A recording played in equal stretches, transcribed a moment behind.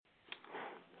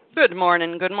Good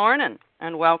morning,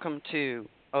 and welcome to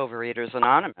Overeaters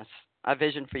Anonymous, a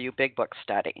Vision for You Big Book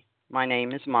study. My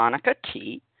name is Monica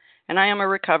T., and I am a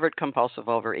recovered compulsive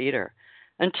overeater.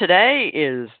 And today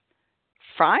is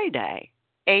Friday,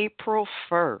 April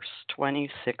 1st,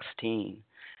 2016.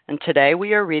 And today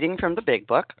we are reading from the Big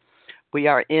Book. We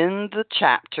are in the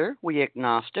chapter, We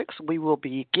Agnostics. We will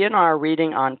begin our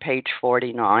reading on page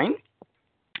 49.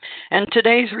 And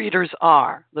today's readers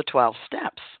are the 12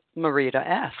 Steps, Marita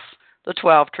S., the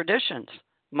 12 Traditions,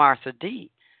 Martha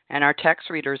D., and our text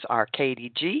readers are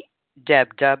Katie G.,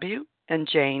 Deb W., and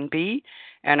Jane B.,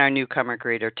 and our newcomer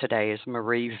greeter today is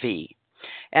Marie V.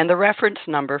 And the reference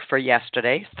number for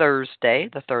yesterday, Thursday,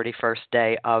 the 31st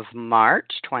day of March,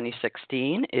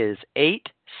 2016, is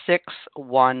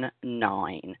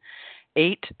 8619.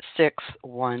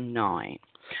 8619.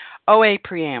 OA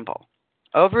Preamble.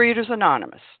 Overeaters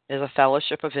Anonymous is a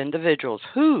fellowship of individuals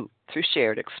who, through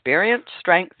shared experience,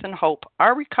 strength, and hope,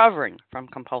 are recovering from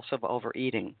compulsive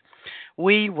overeating.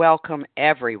 We welcome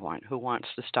everyone who wants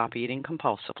to stop eating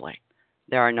compulsively.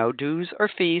 There are no dues or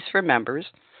fees for members.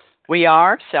 We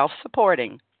are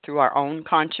self-supporting through our own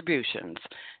contributions,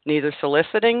 neither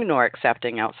soliciting nor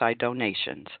accepting outside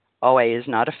donations. OA is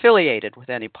not affiliated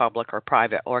with any public or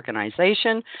private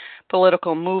organization,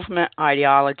 political movement,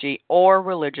 ideology, or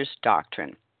religious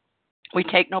doctrine. We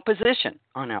take no position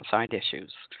on outside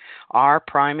issues. Our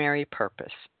primary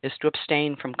purpose is to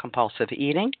abstain from compulsive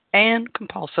eating and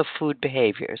compulsive food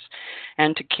behaviors,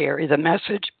 and to carry the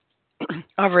message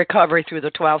of recovery through the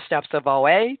 12 steps of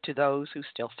OA to those who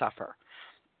still suffer.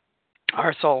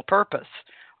 Our sole purpose.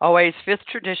 OA's fifth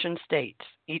tradition states,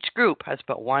 each group has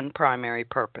but one primary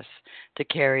purpose, to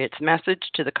carry its message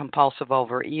to the compulsive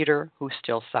overeater who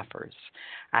still suffers.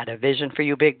 At a Vision for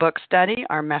You Big Book study,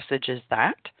 our message is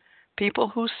that people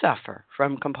who suffer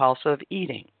from compulsive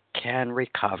eating can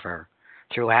recover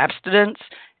through abstinence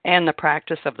and the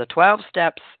practice of the 12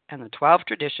 steps and the 12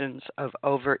 traditions of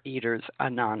Overeaters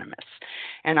Anonymous.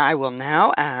 And I will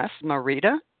now ask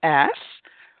Marita S.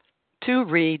 to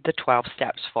read the 12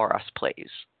 steps for us, please.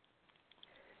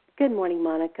 Good morning,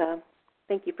 Monica.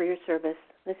 Thank you for your service.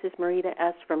 This is Marita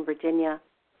S. from Virginia.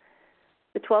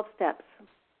 The 12 steps.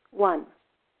 1.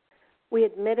 We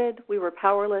admitted we were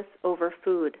powerless over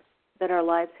food, that our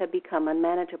lives had become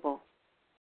unmanageable.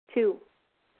 2.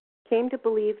 Came to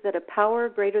believe that a power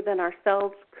greater than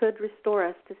ourselves could restore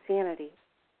us to sanity.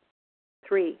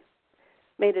 3.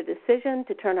 Made a decision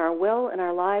to turn our will and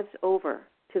our lives over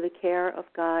to the care of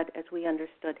God as we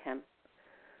understood Him.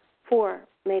 4.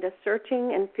 Made a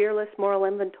searching and fearless moral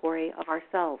inventory of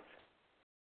ourselves.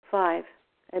 5.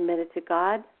 Admitted to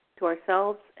God, to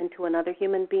ourselves, and to another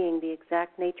human being the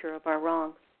exact nature of our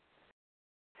wrongs.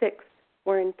 6.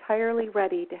 We're entirely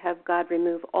ready to have God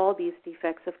remove all these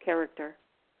defects of character.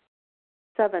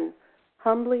 7.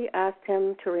 Humbly asked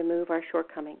Him to remove our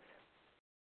shortcomings.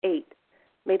 8.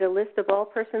 Made a list of all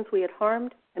persons we had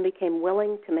harmed and became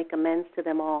willing to make amends to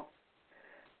them all.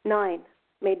 9.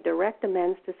 Made direct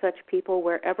amends to such people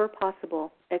wherever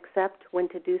possible, except when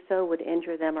to do so would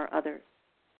injure them or others.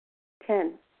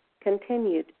 10.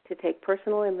 Continued to take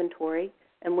personal inventory,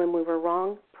 and when we were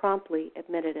wrong, promptly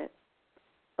admitted it.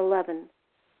 11.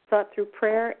 Thought through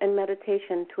prayer and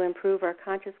meditation to improve our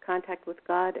conscious contact with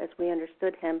God as we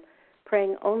understood Him,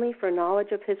 praying only for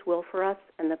knowledge of His will for us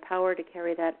and the power to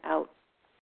carry that out.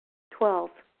 12.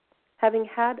 Having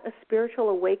had a spiritual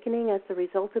awakening as the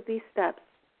result of these steps,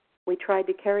 we tried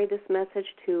to carry this message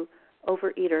to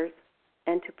overeaters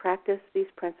and to practice these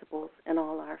principles in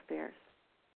all our affairs.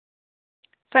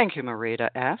 Thank you, Marita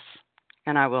S.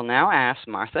 And I will now ask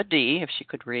Martha D. if she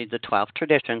could read the 12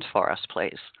 traditions for us,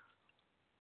 please.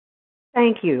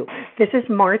 Thank you. This is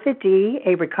Martha D.,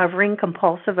 a recovering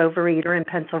compulsive overeater in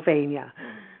Pennsylvania.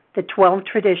 The 12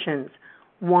 traditions.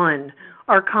 1.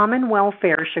 Our common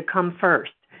welfare should come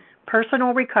first.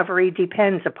 Personal recovery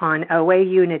depends upon OA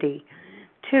unity.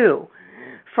 2.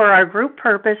 For our group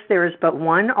purpose, there is but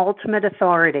one ultimate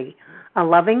authority, a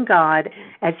loving God,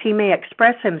 as He may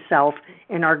express Himself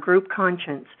in our group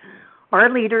conscience. Our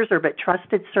leaders are but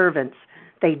trusted servants.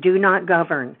 They do not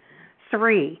govern.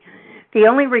 3. The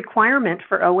only requirement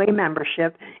for OA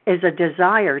membership is a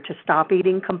desire to stop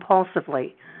eating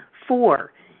compulsively.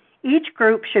 4. Each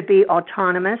group should be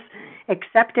autonomous,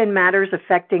 except in matters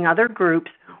affecting other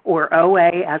groups or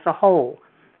OA as a whole.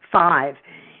 5.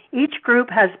 Each group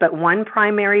has but one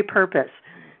primary purpose,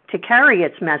 to carry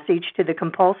its message to the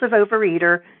compulsive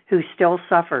overeater who still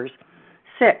suffers.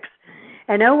 6.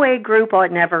 An OA group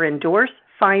ought never endorse,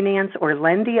 finance, or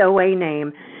lend the OA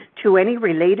name to any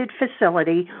related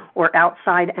facility or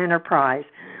outside enterprise,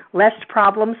 lest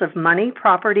problems of money,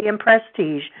 property, and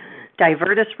prestige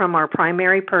divert us from our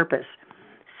primary purpose.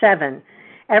 7.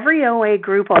 Every OA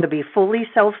group ought to be fully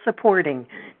self-supporting,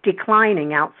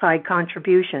 declining outside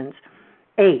contributions.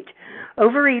 8.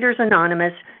 Overeaters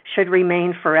Anonymous should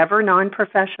remain forever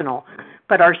non-professional,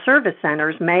 but our service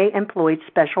centers may employ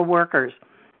special workers.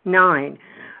 9.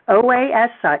 OA as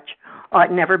such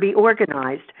ought never be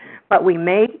organized, but we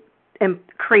may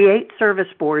create service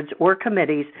boards or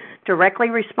committees directly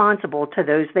responsible to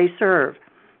those they serve.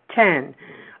 10.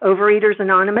 Overeaters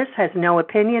Anonymous has no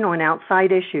opinion on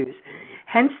outside issues.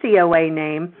 Hence, the OA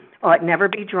name ought never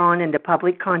be drawn into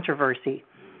public controversy.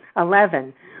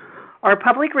 11. Our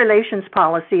public relations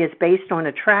policy is based on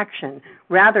attraction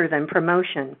rather than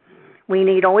promotion. We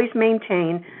need always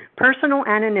maintain personal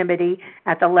anonymity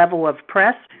at the level of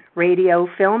press, radio,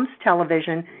 films,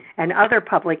 television, and other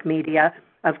public media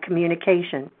of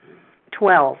communication.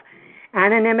 12.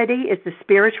 Anonymity is the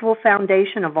spiritual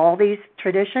foundation of all these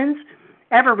traditions,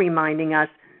 ever reminding us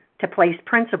to place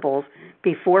principles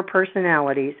before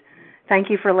personalities. Thank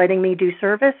you for letting me do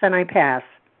service, and I pass.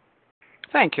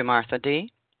 Thank you, Martha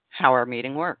D. How our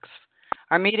meeting works.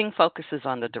 Our meeting focuses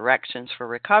on the directions for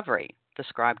recovery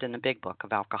described in the Big Book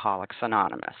of Alcoholics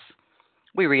Anonymous.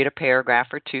 We read a paragraph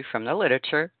or two from the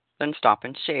literature, then stop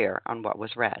and share on what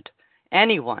was read.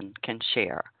 Anyone can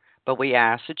share, but we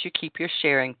ask that you keep your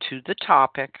sharing to the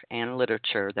topic and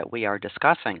literature that we are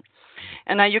discussing.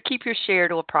 And now you keep your share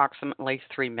to approximately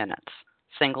 3 minutes.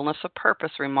 Singleness of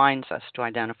purpose reminds us to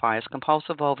identify as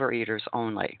compulsive overeaters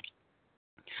only.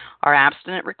 Our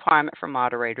abstinent requirement for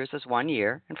moderators is 1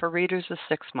 year, and for readers is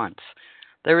 6 months.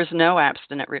 There is no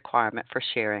abstinent requirement for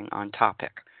sharing on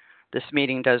topic. This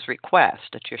meeting does request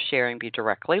that your sharing be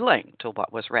directly linked to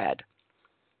what was read.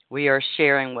 We are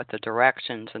sharing what the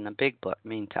directions in the Big Book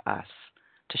mean to us.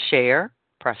 To share,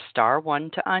 press star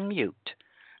 1 to unmute.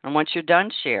 And once you're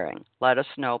done sharing, let us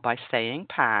know by saying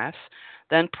pass,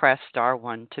 then press star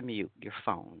 1 to mute your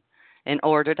phone. In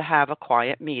order to have a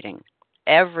quiet meeting,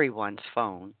 everyone's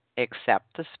phone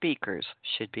except the speaker's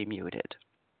should be muted.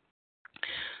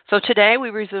 So today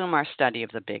we resume our study of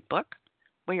the Big Book.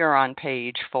 We are on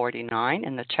page 49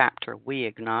 in the chapter We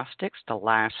Agnostics, the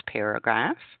last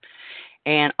paragraph.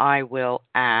 And I will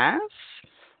ask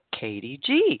Katie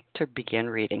G. to begin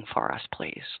reading for us,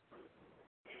 please.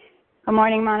 Good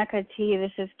morning, Monica T.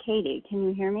 This is Katie. Can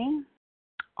you hear me?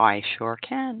 I sure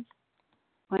can.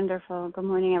 Wonderful. Good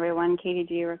morning, everyone. Katie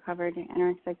G., recovered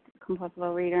anorexic compulsive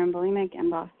overeater and bulimic in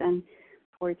Boston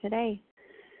for today.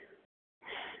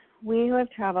 We who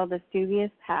have traveled this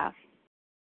dubious path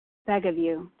beg of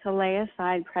you to lay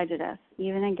aside prejudice,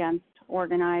 even against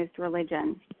organized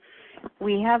religion.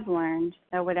 We have learned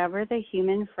that whatever the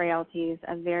human frailties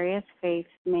of various faiths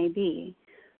may be,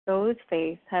 those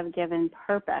faiths have given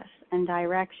purpose and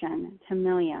direction to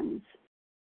millions.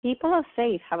 People of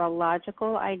faith have a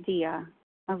logical idea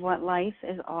of what life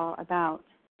is all about.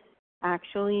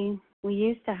 Actually, we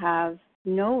used to have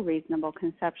no reasonable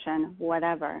conception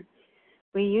whatever.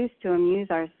 We used to amuse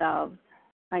ourselves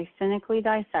by cynically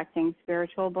dissecting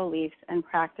spiritual beliefs and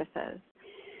practices,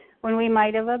 when we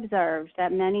might have observed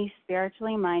that many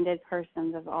spiritually minded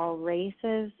persons of all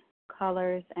races,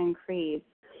 colors, and creeds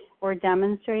were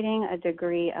demonstrating a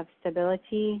degree of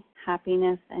stability,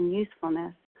 happiness, and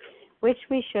usefulness, which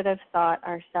we should have thought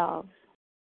ourselves.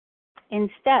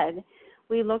 Instead,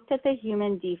 we looked at the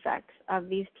human defects of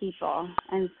these people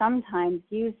and sometimes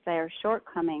used their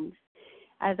shortcomings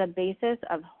as a basis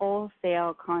of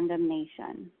wholesale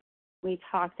condemnation. We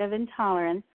talked of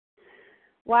intolerance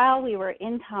while we were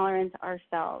intolerant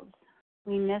ourselves.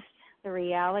 We missed the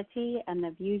reality and the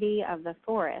beauty of the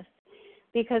forest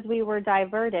because we were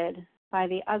diverted by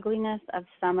the ugliness of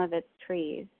some of its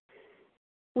trees.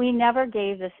 We never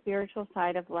gave the spiritual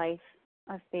side of life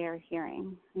a fair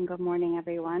hearing. And good morning,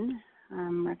 everyone.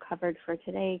 I'm recovered for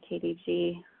today, Katie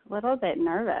G. A little bit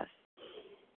nervous,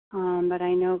 but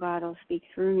I know God will speak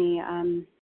through me.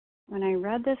 When I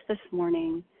read this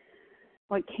morning,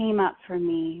 what came up for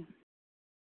me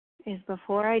is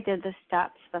before I did the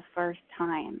steps the first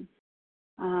time,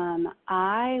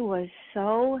 I was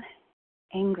so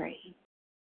angry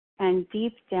and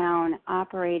deep down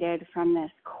operated from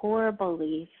this core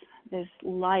belief, this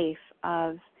life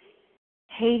of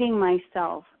hating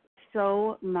myself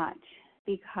so much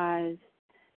because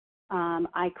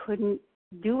I couldn't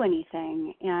do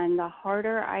anything. And the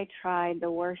harder I tried,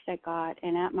 the worse it got.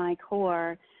 And at my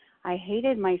core, I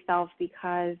hated myself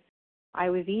because I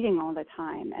was eating all the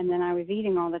time. And then I was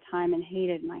eating all the time and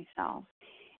hated myself.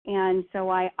 And so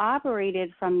I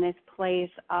operated from this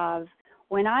place of,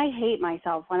 when I hate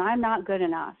myself, when I'm not good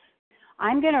enough,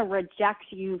 I'm going to reject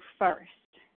you first.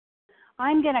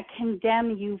 I'm going to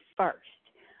condemn you first.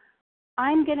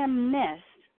 I'm going to miss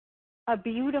a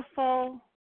beautiful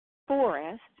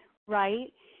forest, right?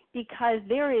 Because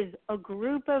there is a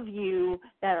group of you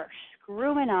that are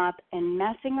screwing up and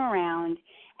messing around,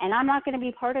 and I'm not going to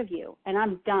be part of you, and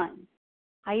I'm done.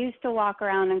 I used to walk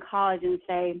around in college and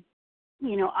say,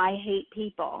 you know, I hate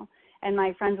people. And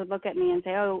my friends would look at me and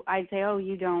say, I'd say,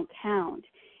 you don't count.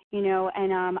 You know,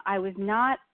 and I was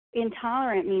not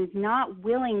intolerant, means not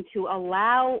willing to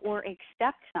allow or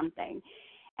accept something.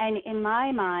 And in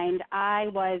my mind, I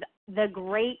was the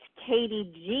great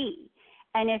Katie G.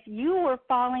 And if you were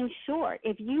falling short,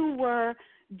 if you were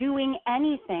doing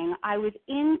anything, I was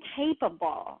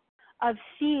incapable of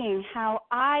seeing how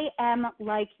I am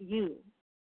like you.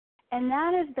 And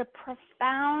that is the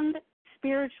profound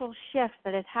spiritual shift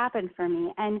that has happened for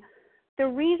me. And the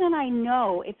reason I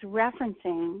know it's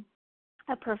referencing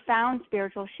a profound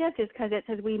spiritual shift is because it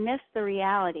says we miss the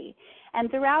reality. And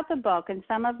throughout the book, and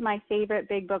some of my favorite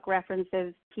big book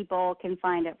references, people can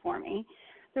find it for me.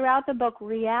 Throughout the book,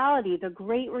 reality, the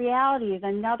great reality, is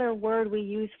another word we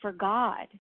use for God.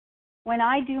 When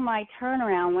I do my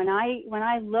turnaround, when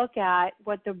I look at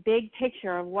what the big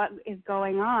picture of what is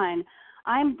going on,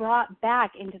 I'm brought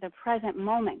back into the present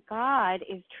moment. God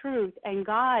is truth and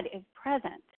God is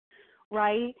present,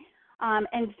 right?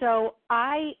 And so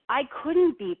I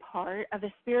couldn't be part of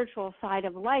the spiritual side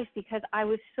of life because I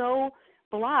was so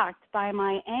blocked by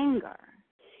my anger.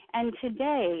 And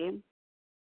today,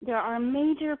 there are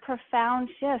major, profound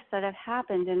shifts that have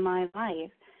happened in my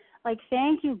life. Like,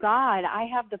 thank you, God, I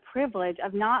have the privilege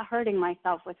of not hurting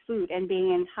myself with food and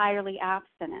being entirely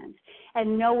abstinent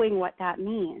and knowing what that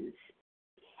means.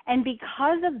 And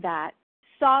because of that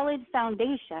solid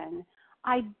foundation,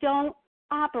 I don't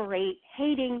operate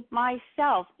hating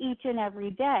myself each and every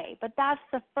day. But that's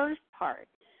the first part.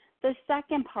 The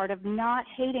second part of not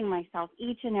hating myself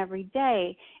each and every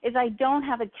day is I don't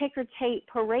have a ticker tape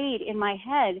parade in my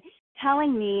head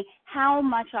telling me how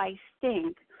much I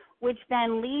stink, which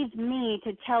then leads me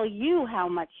to tell you how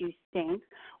much you stink,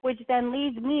 which then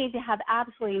leads me to have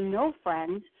absolutely no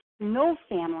friends, no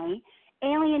family,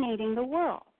 alienating the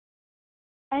world.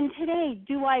 And today,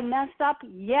 do I mess up?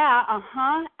 Yeah,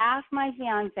 Ask my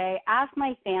fiance, ask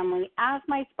my family, ask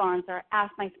my sponsor,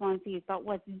 ask my sponsees. But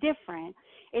what's different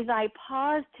is I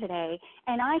pause today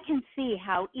and I can see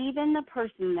how even the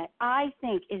person that I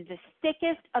think is the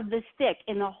sickest of the sick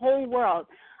in the whole world,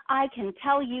 I can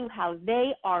tell you how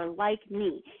they are like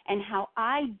me and how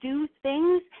I do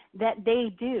things that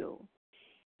they do.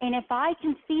 And if I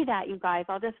can see that, you guys,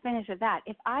 I'll just finish with that.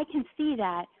 If I can see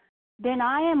that, then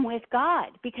I am with God,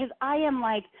 because I am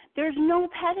like, there's no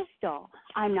pedestal.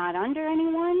 I'm not under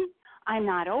anyone. I'm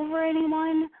not over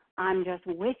anyone. I'm just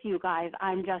with you guys.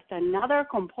 I'm just another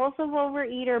compulsive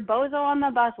overeater, bozo on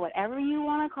the bus, whatever you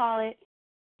want to call it,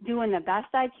 doing the best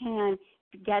I can,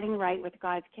 getting right with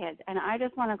God's kids. And I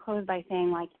just want to close by saying,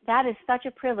 like, that is such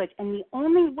a privilege. And the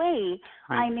only way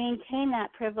I maintain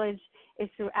that privilege is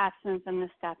through abstinence and the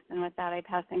steps. And with that, I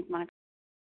pass things to Monica.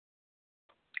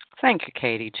 Thank you,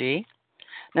 Katie G.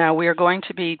 Now we are going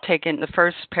to be taking, the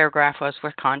first paragraph was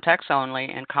with context only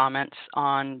and comments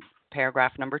on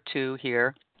paragraph number 2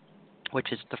 here,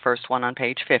 which is the first one on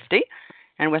page 50.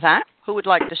 And with that, who would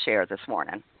like to share this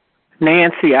morning?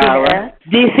 Nancy R.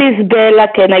 This is Bella.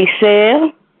 Can I share?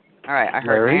 All right, I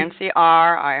heard Larry. Nancy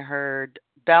R., I heard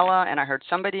Bella, and I heard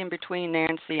somebody in between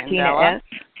Nancy and Tina Bella. S.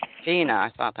 Tina,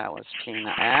 I thought that was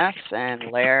Tina S.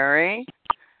 and Larry.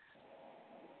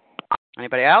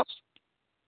 Anybody else?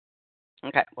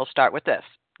 Okay, we'll start with this.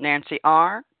 Nancy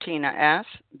R., Tina S.,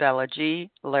 Bella G.,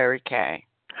 Larry K.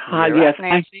 Yes,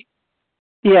 Nancy.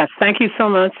 Yes, thank you so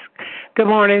much. Good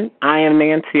morning. I am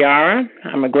Nancy R.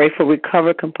 I'm a grateful,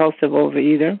 recovered, compulsive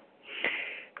overeater.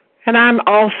 And I'm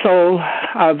also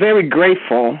very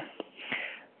grateful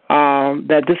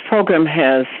that this program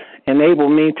has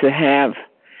enabled me to have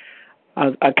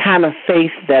a kind of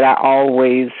faith that I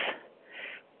always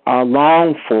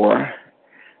long for.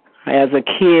 As a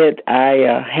kid,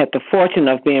 I had the fortune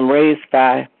of being raised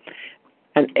by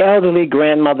an elderly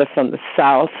grandmother from the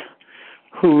South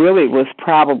who really was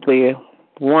probably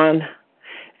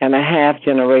 1.5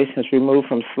 generations removed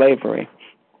from slavery.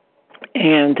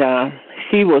 And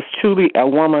she was truly a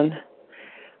woman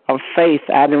of faith.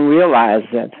 I didn't realize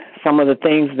that some of the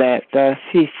things that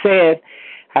she said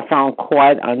I found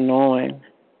quite annoying.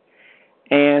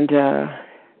 And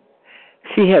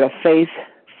she had a faith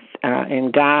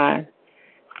in God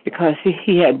because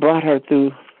he had brought her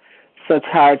through such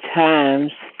hard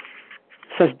times,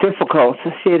 such difficult.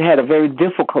 She had a very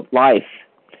difficult life.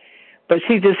 But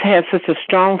she just had such a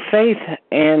strong faith,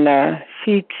 and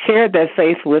she shared that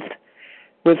faith with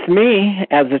with me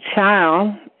as a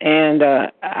child, and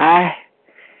I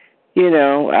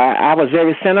was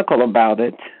very cynical about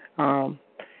it.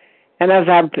 And as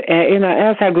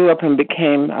I grew up and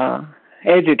became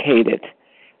educated,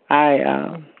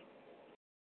 I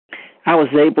was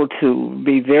able to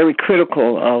be very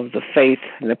critical of the faith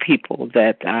and the people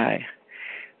that I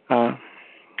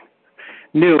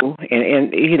knew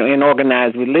in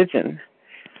organized religion.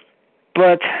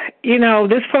 But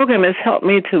this program has helped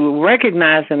me to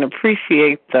recognize and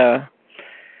appreciate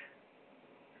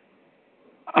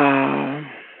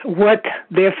what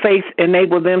their faith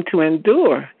enabled them to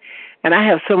endure. And I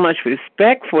have so much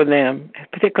respect for them,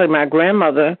 particularly my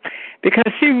grandmother,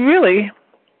 because she really,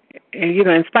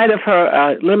 in spite of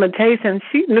her limitations,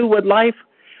 she knew what life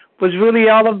was really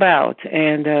all about.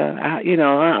 And I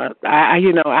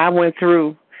went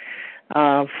through,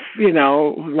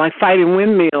 like fighting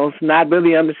windmills, not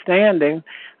really understanding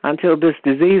until this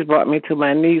disease brought me to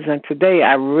my knees. And today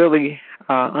I really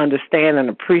understand and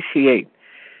appreciate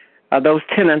those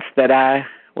tenets that I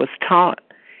was taught,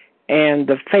 and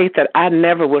the faith that I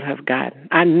never would have gotten.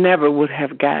 I never would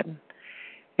have gotten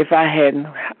if I hadn't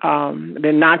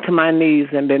been knocked to my knees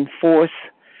and been forced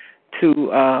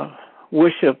to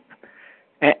worship.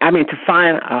 To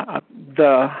find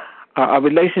a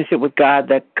relationship with God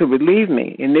that could relieve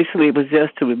me. Initially, it was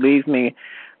just to relieve me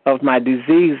of my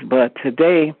disease, but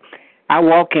today I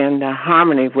walk in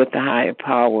harmony with the higher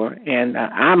power, and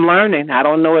I'm learning. I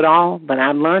don't know it all, but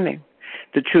I'm learning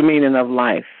the true meaning of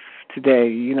life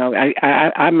today.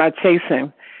 I'm not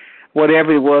chasing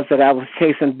whatever it was that I was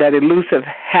chasing, that elusive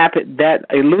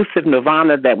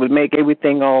nirvana that would make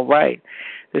everything all right.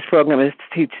 This program is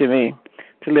teaching me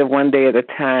to live one day at a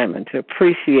time and to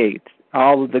appreciate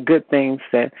all of the good things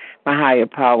that my higher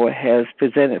power has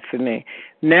presented for me.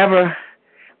 Never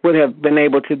would have been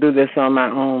able to do this on my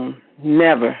own.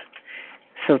 Never.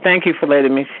 So thank you for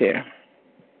letting me share.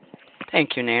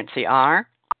 Thank you, Nancy R.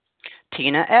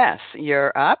 Tina S.,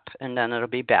 you're up, and then it'll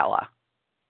be Bella.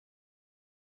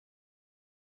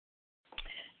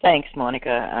 Thanks,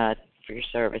 Monica, for your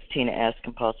service. Tina S.,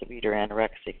 compulsive eater,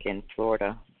 anorexic in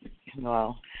Florida.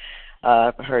 Well,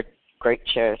 I've heard great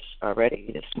shares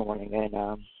already this morning, and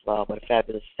wow, what a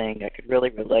fabulous thing. I could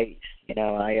really relate.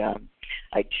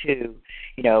 I too,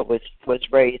 was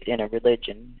raised in a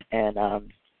religion, and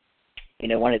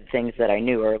one of the things that I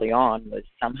knew early on was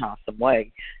somehow, some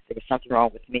way, there was something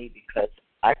wrong with me because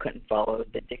I couldn't follow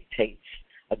the dictates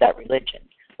of that religion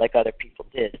like other people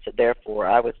did. So therefore,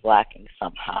 I was lacking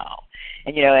somehow.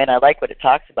 And and I like what it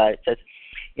talks about. It says,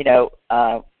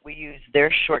 we use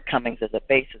their shortcomings as a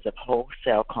basis of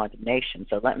wholesale condemnation.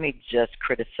 So let me just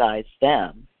criticize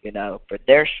them, for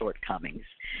their shortcomings,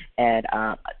 and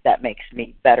that makes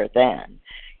me better than,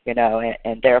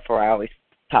 and therefore I always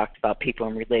talked about people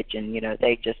in religion.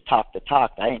 They just talk the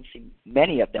talk. I didn't see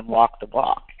many of them walk the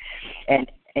walk. And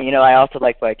I also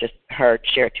like what I just heard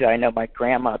share too. I know my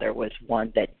grandmother was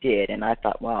one that did, and I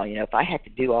thought, wow, if I had to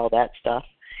do all that stuff,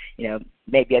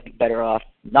 maybe I'd be better off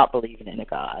not believing in a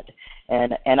God.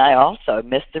 And I also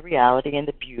missed the reality and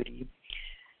the beauty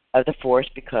of the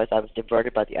forest because I was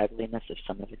diverted by the ugliness of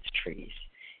some of its trees.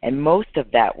 And most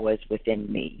of that was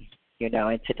within me,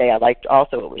 and today I liked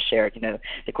also what was shared, the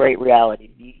great reality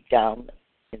deep down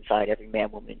inside every man,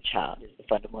 woman, and child is the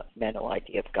fundamental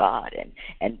idea of God.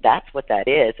 And that's what that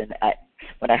is. And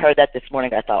when I heard that this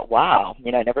morning, I thought, wow,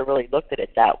 I never really looked at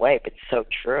it that way, but it's so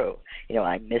true.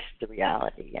 I missed the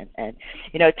reality. And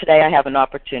today I have an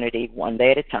opportunity, one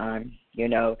day at a time,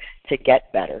 to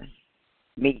get better,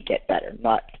 me get better,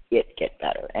 not it get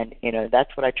better. And,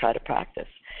 that's what I try to practice.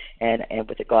 And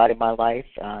with the God in my life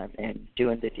and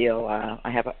doing the deal, I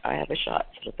have a shot.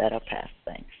 So with that, I'll pass.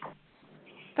 Thanks.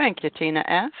 Thank you, Tina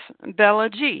S. Bella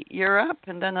G., you're up,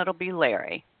 and then it'll be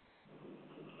Larry.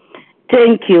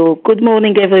 Thank you. Good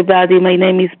morning, everybody. My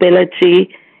name is Bella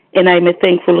G., and I'm a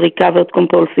thankful recovered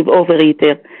compulsive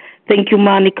overeater. Thank you,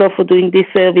 Monica, for doing this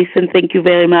service, and thank you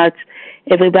very much,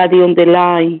 everybody on the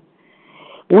line.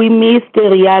 We miss the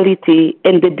reality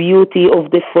and the beauty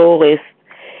of the forest.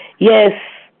 Yes,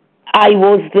 I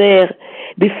was there.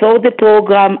 Before the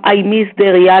program, I missed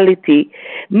the reality.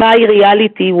 My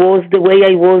reality was the way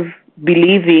I was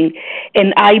believing,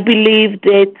 and I believe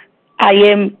that I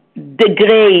am the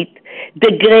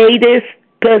greatest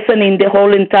person in the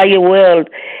whole entire world,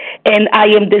 and I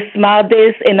am the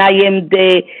smartest, and I am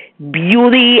the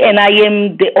beauty, and I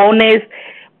am the honest,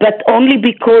 but only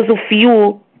because of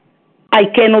you I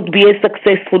cannot be a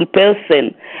successful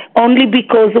person, only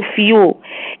because of you.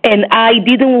 And I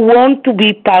didn't want to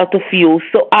be part of you.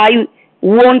 So my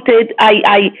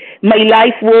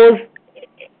life was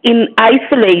in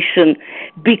isolation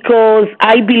because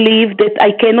I believe that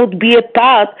I cannot be a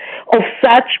part of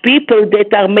such people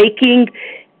that are making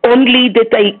only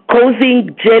that are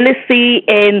causing jealousy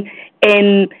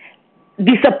and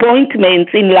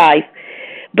disappointments in life.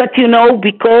 But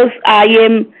because I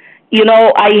am,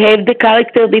 I have the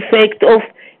character defect of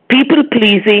people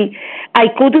pleasing, I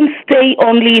couldn't stay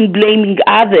only in blaming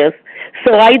others.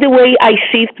 So right away I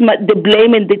shift the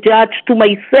blame and the judge to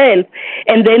myself.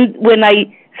 And then when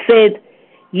I said,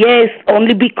 yes,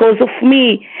 only because of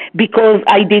me, because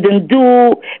I didn't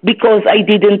do, because I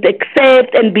didn't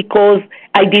accept, and because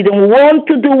I didn't want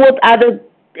to do what others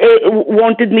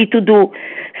wanted me to do.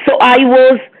 So I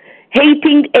was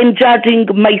hating and judging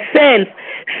myself.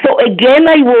 So again,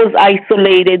 I was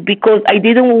isolated because I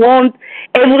didn't want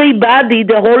everybody,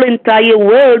 the whole entire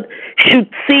world, should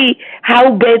see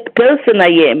how bad person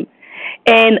I am.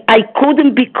 And I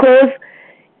couldn't because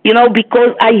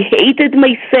I hated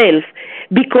myself,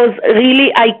 because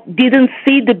really I didn't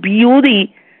see the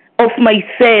beauty of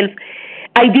myself.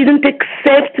 I didn't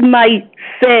accept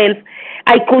myself.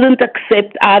 I couldn't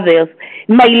accept others.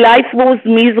 My life was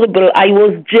miserable. I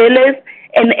was jealous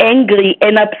and angry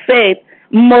and upset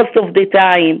most of the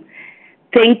time.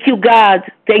 Thank you, God.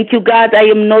 Thank you, God. I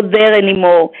am not there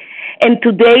anymore. And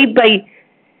today, by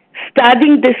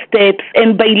studying the steps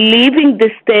and by living the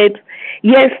steps,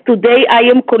 yes, today I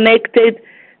am connected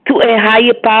to a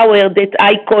higher power that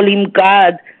I call him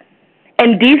God.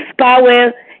 And this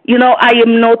power, I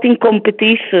am not in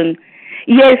competition.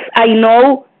 Yes, I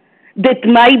know that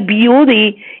my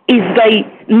beauty is by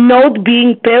not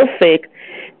being perfect.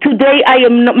 Today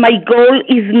my goal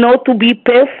is not to be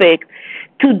perfect.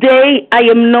 Today I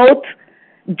am not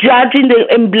judging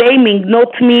and blaming, not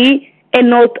me and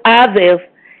not others.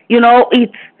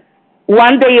 It's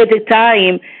one day at a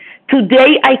time.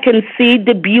 Today I can see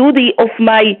the beauty of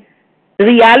my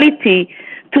reality.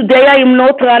 Today I am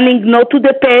not running not to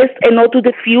the past and not to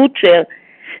the future.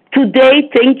 Today,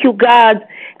 thank you, God,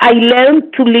 I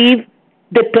learned to live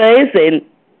the present,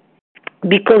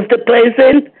 because the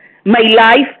present, my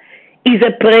life is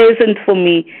a present for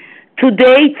me.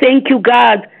 Today, thank you,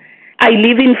 God, I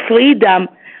live in freedom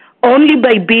only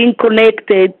by being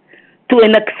connected to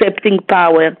an accepting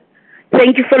power.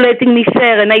 Thank you for letting me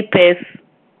share, and I pass.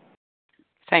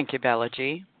 Thank you, Bella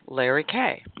G. Larry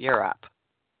K., you're up.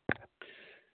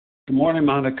 Good morning,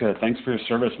 Monica. Thanks for your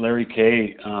service. Larry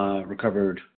K.,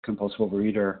 recovered compulsive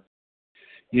overeater.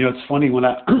 It's funny, when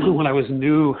I when I was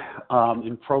new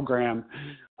in program,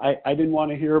 I didn't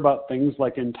want to hear about things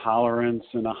like intolerance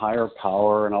and a higher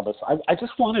power and all this. I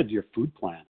just wanted your food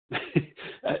plan.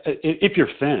 If you're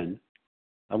thin,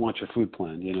 I want your food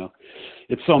plan.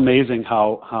 It's so amazing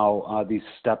how these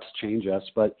steps change us.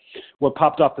 But what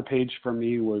popped off the page for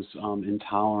me was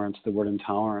intolerance. The word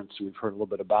intolerance. We've heard a little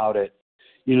bit about it.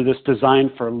 This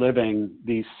design for living,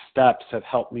 these steps have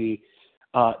helped me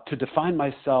to define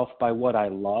myself by what I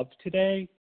love today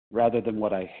rather than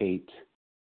what I hate.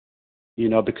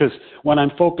 Because when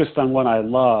I'm focused on what I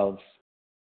love,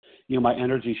 my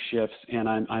energy shifts and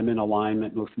I'm in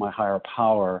alignment with my higher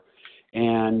power.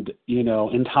 And,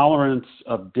 intolerance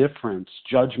of difference,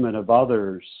 judgment of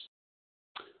others,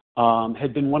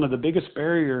 had been one of the biggest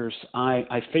barriers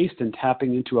I faced in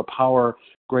tapping into a power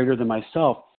greater than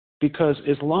myself. Because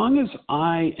as long as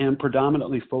I am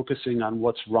predominantly focusing on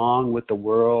what's wrong with the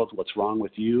world, what's wrong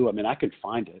with you, I can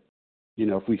find it.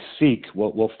 If we seek,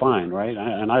 we'll find, right?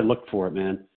 And I look for it,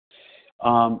 man.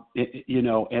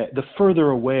 The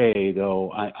further away,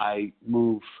 though, I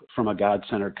move from a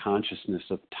God-centered consciousness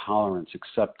of tolerance,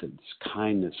 acceptance,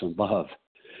 kindness, and love.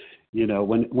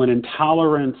 When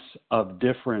intolerance of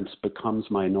difference becomes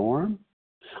my norm,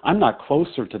 I'm not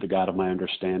closer to the God of my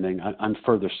understanding. I'm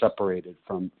further separated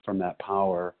from that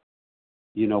power.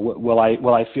 Will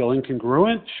I feel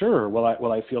incongruent? Sure.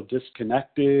 Will I feel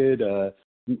disconnected,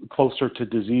 closer to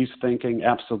disease thinking?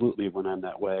 Absolutely. When I'm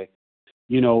that way,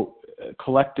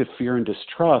 collective fear and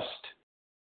distrust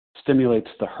stimulates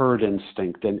the herd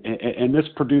instinct, and this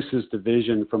produces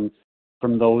division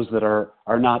from those that are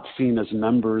not seen as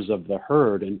members of the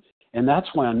herd, and that's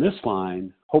why on this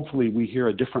line, hopefully we hear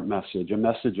a different message, a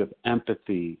message of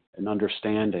empathy and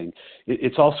understanding.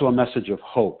 It's also a message of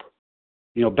hope.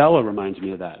 Bella reminds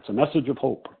me of that. It's a message of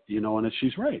hope, and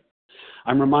she's right.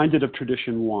 I'm reminded of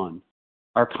tradition 1.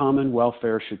 Our common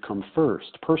welfare should come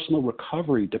first. Personal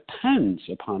recovery depends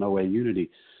upon OA unity.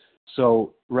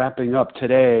 So wrapping up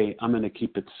today, I'm going to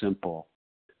keep it simple.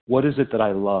 What is it that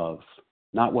I love,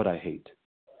 not what I hate?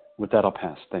 With that, I'll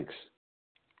pass. Thanks.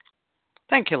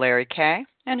 Thank you, Larry K.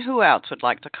 And who else would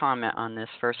like to comment on this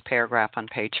first paragraph on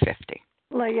page 50?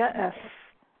 Leah S.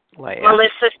 Leah.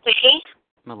 Melissa C.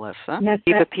 Melissa.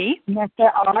 Eva P.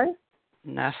 Nessa R.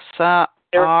 Nessa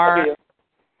R.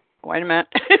 Wait a minute.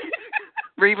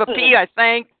 Reva P, I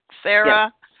think.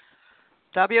 Sarah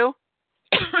W.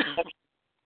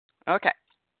 Okay.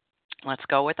 Let's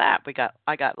go with that.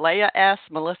 I got Leah S,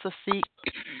 Melissa C.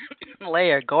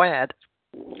 Leah, go ahead.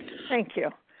 Thank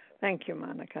you. Thank you,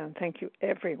 Monica, and thank you,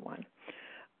 everyone.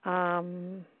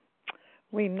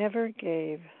 We never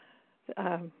gave,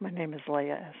 my name is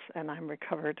Leah S., and I'm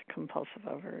recovered compulsive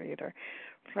overeater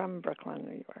from Brooklyn,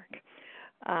 New York.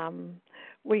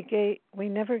 We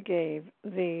never gave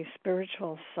the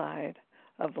spiritual side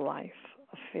of life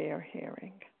a fair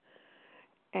hearing.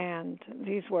 And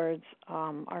these words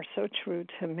are so true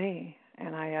to me,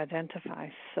 and I identify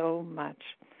so much.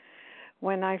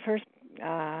 When I first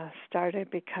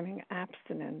started becoming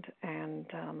abstinent, and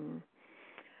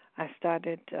I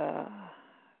started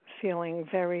feeling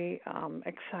very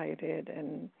excited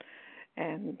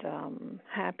and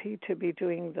happy to be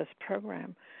doing this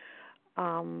program,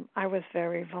 I was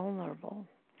very vulnerable.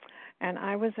 And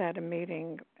I was at a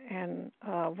meeting, and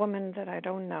a woman that I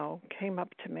don't know came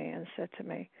up to me and said to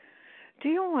me, "Do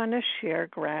you want to share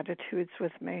gratitudes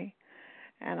with me?"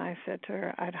 And I said to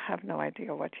her, "I have no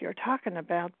idea what you're talking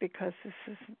about, because this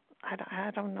is,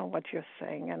 I don't know what you're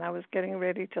saying." And I was getting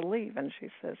ready to leave, and she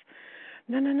says,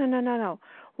 No.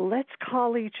 Let's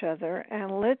call each other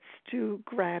and let's do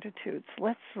gratitudes.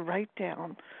 Let's write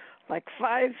down like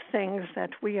 5 things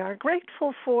that we are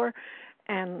grateful for,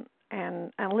 and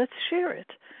let's share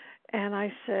it. And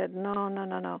I said,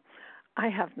 no. I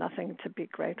have nothing to be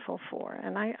grateful for.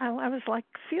 And I was like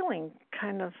feeling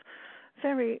kind of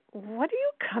very, what are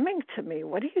you coming to me?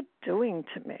 What are you doing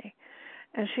to me?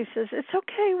 And she says, it's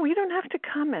okay. We don't have to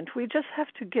comment. We just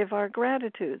have to give our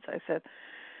gratitudes. I said,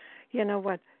 you know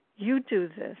what? You do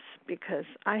this because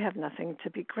I have nothing to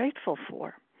be grateful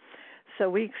for. So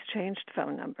we exchanged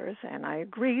phone numbers, and I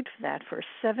agreed that for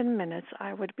 7 minutes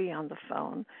I would be on the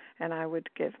phone, and I would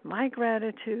give my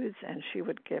gratitudes, and she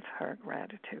would give her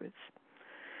gratitudes.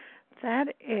 That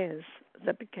is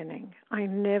the beginning. I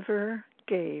never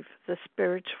gave the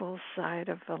spiritual side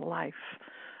of the life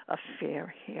a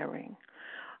fair hearing.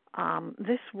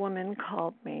 This woman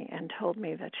called me and told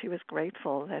me that she was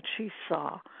grateful that she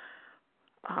saw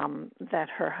that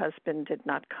her husband did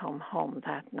not come home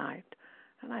that night.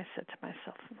 And I said to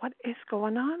myself, what is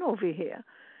going on over here?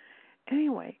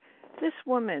 Anyway, this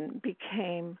woman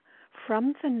became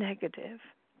from the negative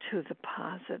to the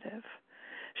positive.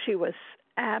 She was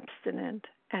abstinent,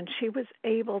 and she was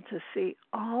able to see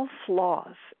all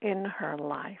flaws in her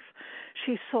life.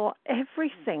 She saw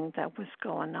everything that was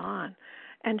going on,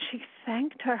 and she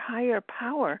thanked her higher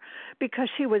power because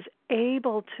she was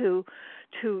able to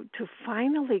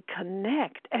finally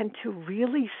connect and to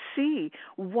really see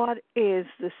what is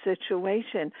the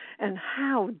situation and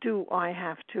how do I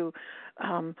have to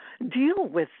deal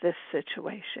with this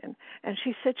situation. And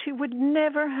she said she would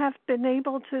never have been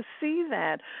able to see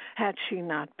that had she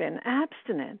not been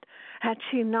abstinent, had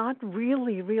she not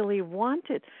really, really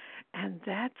wanted. And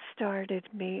that started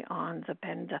me on the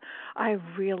bender. I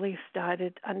really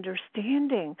started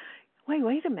understanding,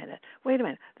 wait a minute.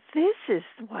 This is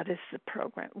what is the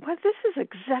program. Well, this is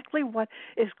exactly what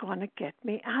is going to get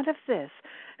me out of this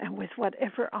and with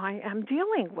whatever I am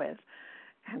dealing with.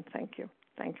 And thank you.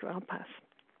 I'll pass.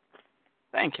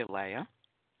 Thank you, Leah.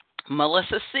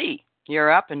 Melissa C.,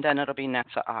 you're up, and then it'll be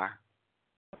Netza R.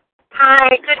 Hi,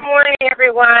 good morning,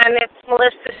 everyone. It's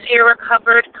Melissa C.,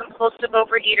 recovered compulsive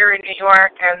overeater in New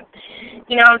York. And,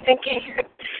 I'm thinking,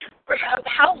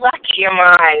 how lucky am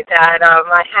I that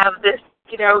I have this,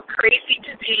 crazy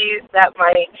disease, that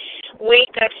my weight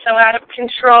got so out of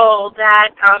control, that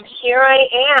here I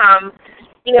am,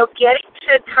 getting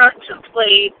to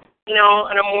contemplate, in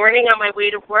a morning on my way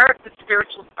to work, the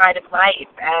spiritual side of life.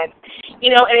 And, and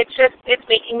it's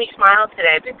making me smile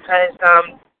today because,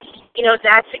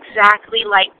 that's exactly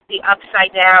like the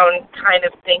upside down kind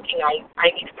of thinking I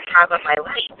need to have on my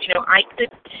life.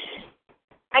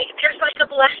 There's like a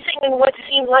blessing in what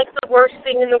seemed like the worst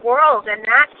thing in the world. And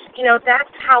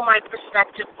that's how my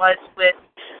perspective was with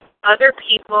other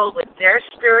people, with their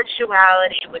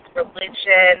spirituality, with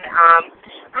religion.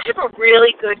 I have a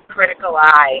really good critical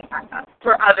eye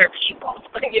for other people.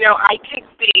 I can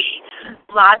see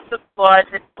lots of flaws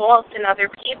and faults in other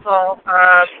people,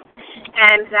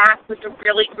 and that was a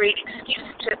really great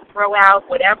excuse to throw out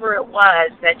whatever it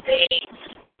was that they,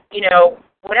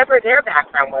 whatever their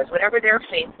background was, whatever their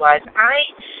faith was.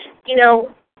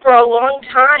 For a long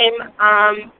time,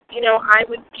 I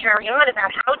would carry on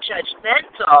about how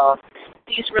judgmental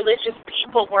these religious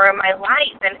people were in my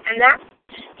life, and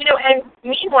And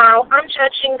meanwhile, I'm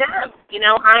judging them.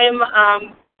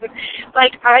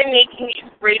 I'm making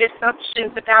these great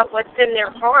assumptions about what's in their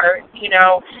heart.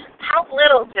 How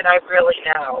little did I really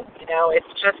know?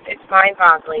 It's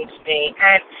mind-boggling to me.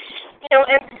 And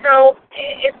so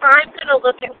if I'm going to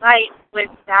look at life with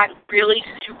that really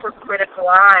super critical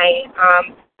eye,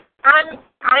 I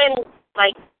am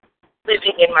like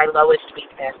living in my lowest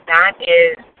weakness. That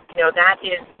is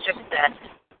just the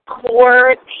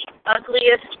core, the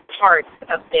ugliest parts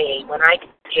of me when I can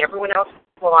see everyone else's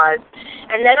flaws,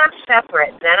 and then I'm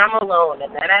separate, then I'm alone,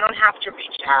 and then I don't have to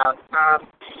reach out.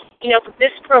 But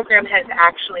this program has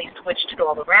actually switched it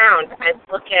all around. I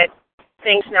look at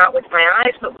things not with my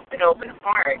eyes, but with an open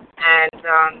heart, and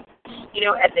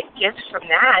and the gifts from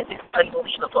that is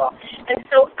unbelievable. And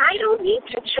so I don't need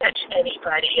to judge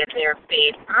anybody in their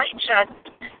faith. I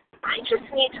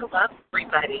just need to love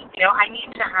everybody. I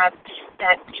need to have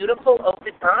that beautiful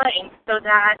open mind so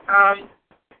that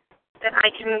that I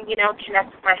can,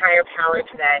 connect with my higher power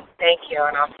today. Thank you,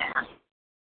 and I'll pass.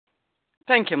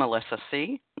 Thank you, Melissa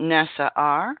C. Nessa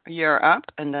R., you're up,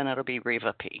 and then it'll be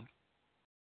Reva P.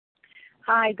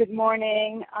 Hi, good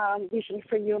morning. Vision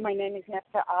for you. My name is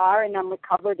Nessa R., and I'm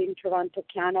recovered in Toronto,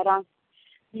 Canada.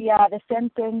 The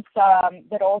sentence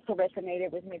that also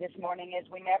resonated with me this morning is,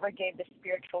 we never gave the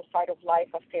spiritual side of life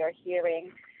a fair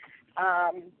hearing.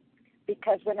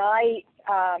 Because when I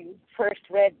first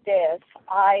read this,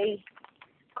 I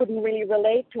couldn't really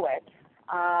relate to it.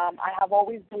 I have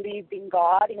always believed in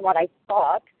God, in what I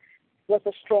thought was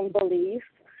a strong belief.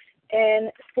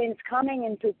 And since coming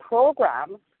into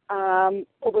program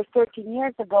over 13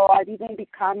 years ago, I've even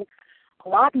become a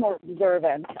lot more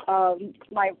observant of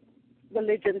my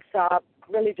religious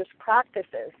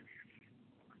practices.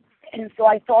 And so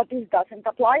I thought this doesn't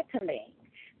apply to me.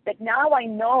 But now I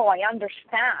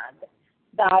understand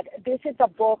that this is a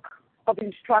book of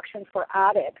instructions for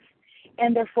addicts,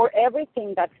 and therefore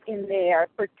everything that's in there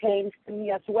pertains to me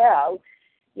as well.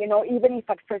 Even if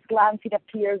at first glance it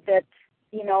appears that,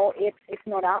 it's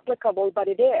not applicable, but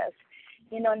it is.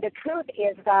 And the truth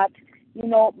is that,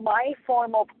 my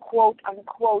form of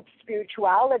quote-unquote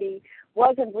spirituality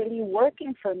wasn't really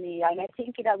working for me, and I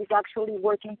think it was actually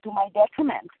working to my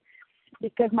detriment,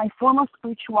 because my form of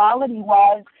spirituality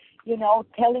was,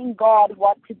 telling God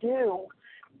what to do,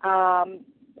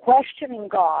 questioning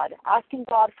God, asking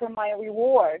God for my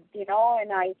reward,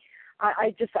 and I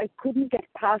couldn't get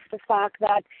past the fact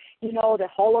that, the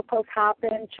Holocaust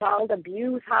happened, child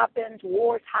abuse happened,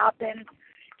 wars happened,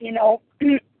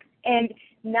 and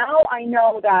now I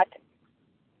know that,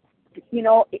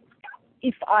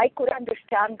 if I could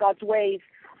understand God's ways,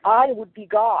 I would be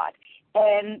God.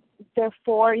 And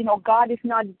therefore, God is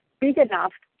not big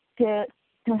enough to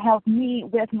help me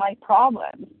with my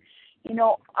problems.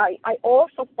 I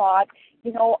also thought,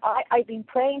 I've been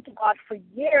praying to God for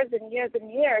years and years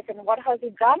and years, and what has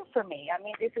He done for me? I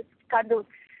mean, this is kind of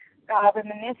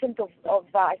reminiscent of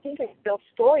I think it's Bill's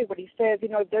story, where he says,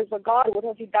 if there's a God, what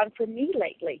has He done for me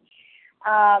lately?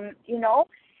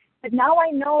 But now I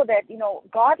know that,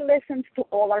 God listens to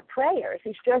all our prayers.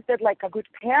 It's just that, like a good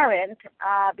parent,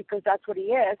 because that's what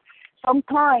He is,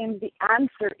 sometimes the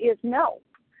answer is no.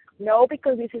 No,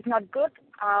 because this is not good,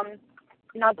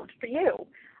 not good for you.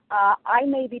 I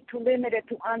may be too limited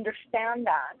to understand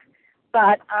that,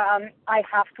 but I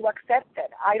have to accept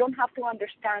it. I don't have to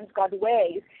understand God's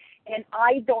ways, and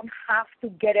I don't have to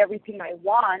get everything I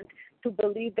want to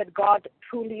believe that God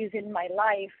truly is in my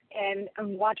life and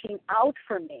watching out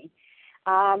for me.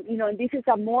 And this is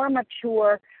a more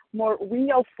mature, more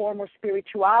real form of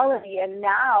spirituality, and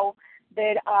now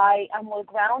that I am more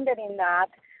grounded in that,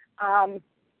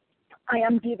 I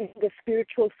am giving the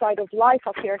spiritual side of life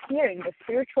a fair hearing. The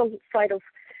spiritual side of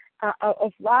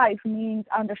life means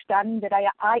understanding that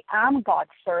I am God's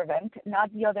servant,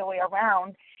 not the other way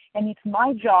around, and it's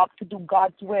my job to do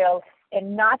God's will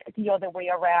and not the other way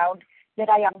around, that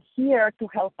I am here to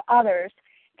help others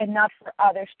and not for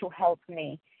others to help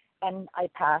me. And I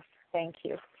pass. Thank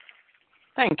you.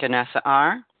 Thank you, Nessa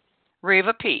R.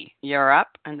 Reva P., you're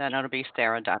up, and then it'll be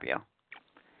Sarah W.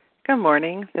 Good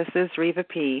morning. This is Reva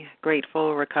P.,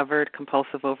 grateful, recovered,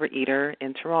 compulsive overeater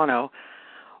in Toronto.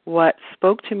 What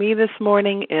spoke to me this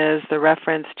morning is the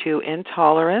reference to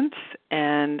intolerance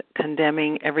and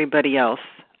condemning everybody else.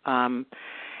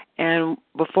 And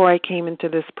before I came into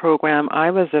this program, I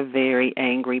was a very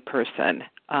angry person.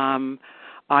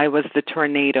 I was the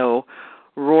tornado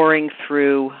roaring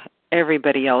through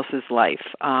everybody else's life.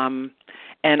 And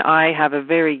I have a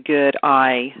very good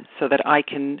eye so that I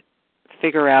can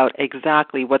figure out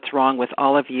exactly what's wrong with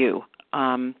all of you.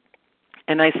 And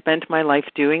And I spent my life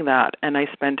doing that, and I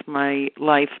spent my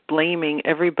life blaming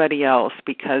everybody else,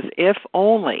 because if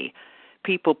only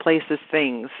people, places,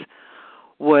 things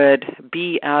would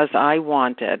be as I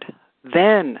wanted,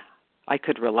 then I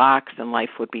could relax and life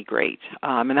would be great.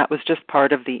 And that was just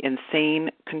part of the insane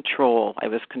control. I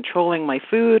was controlling my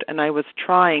food, and I was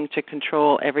trying to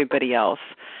control everybody else.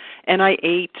 And I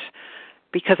ate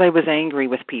because I was angry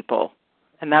with people,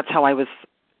 and that's how I was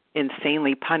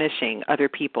insanely punishing other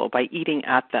people, by eating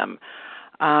at them.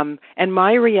 And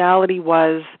my reality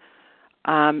was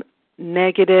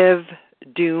negative,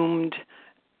 doomed,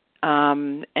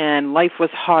 and life was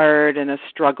hard and a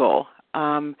struggle.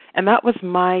 And that was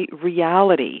my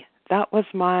reality. That was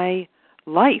my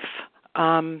life.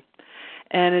 And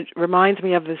it reminds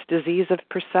me of this disease of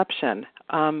perception.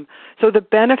 So the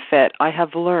benefit I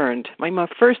have learned, my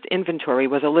first inventory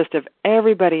was a list of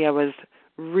everybody I was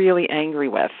really angry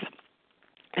with.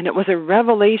 And it was a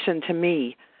revelation to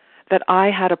me that I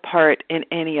had a part in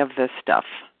any of this stuff.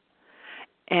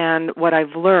 And what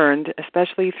I've learned,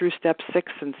 especially through steps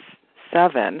 6 and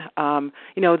 7,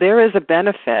 there is a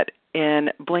benefit in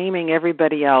blaming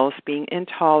everybody else, being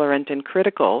intolerant and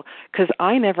critical, because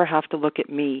I never have to look at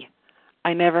me.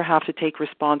 I never have to take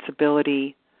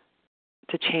responsibility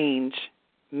to change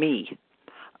me.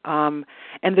 And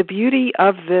the beauty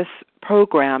of this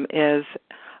program is,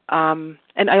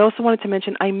 and I also wanted to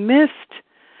mention, I missed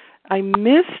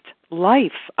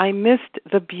life. I missed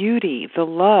the beauty, the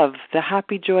love, the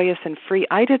happy, joyous, and free.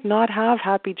 I did not have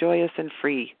happy, joyous, and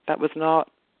free. That was not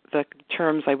the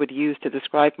terms I would use to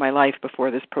describe my life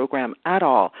before this program at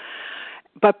all.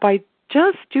 But by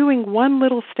just doing one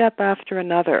little step after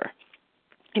another,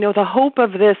 the hope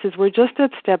of this is we're just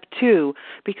at step 2,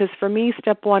 because for me,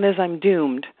 step 1 is I'm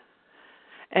doomed.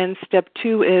 And step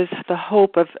 2 is the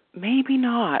hope of maybe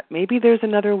not. Maybe there's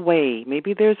another way.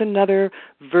 Maybe there's another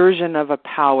version of a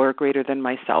power greater than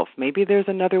myself. Maybe there's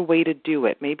another way to do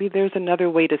it. Maybe there's another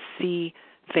way to see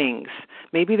things.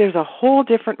 Maybe there's a whole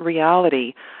different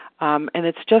reality. And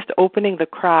it's just opening the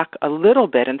crack a little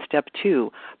bit in step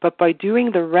 2. But by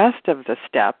doing the rest of the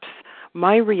steps,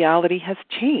 my reality has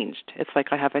changed. It's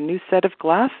like I have a new set of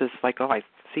glasses. Like, I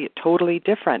see it totally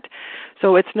different.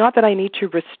 So it's not that I need to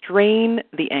restrain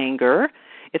the anger.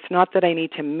 It's not that I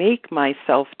need to make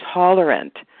myself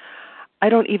tolerant. I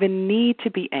don't even need to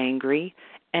be angry,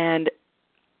 and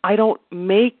I don't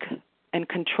make and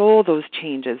control those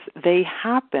changes. They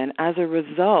happen as a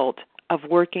result of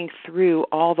working through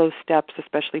all those steps,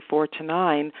 especially 4 to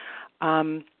 9.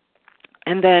 And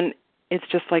then it's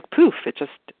just like poof, it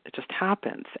just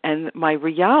happens. And my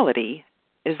reality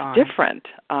is different.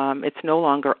 It's no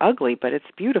longer ugly, but it's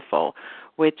beautiful,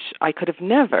 which I could have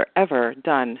never, ever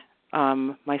done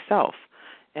myself.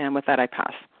 And with that, I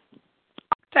pass.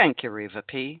 Thank you, Reva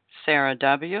P. Sarah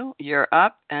W., you're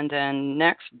up, and then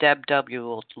next, Deb W.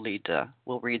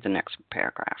 will read the next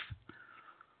paragraph.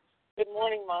 Good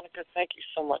morning, Monica. Thank you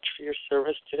so much for your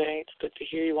service today. It's good to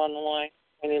hear you on the line.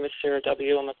 My name is Sarah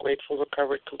W. I'm a grateful,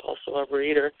 recovered, compulsive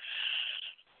overeater.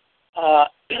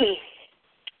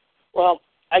 Well,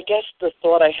 I guess the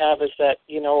thought I have is that,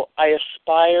 I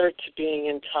aspire to being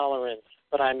intolerant,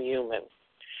 but I'm human.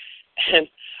 And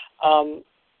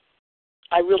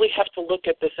I really have to look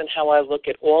at this and how I look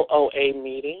at all OA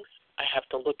meetings. I have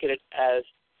to look at it as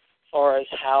far as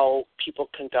how people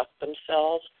conduct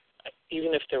themselves,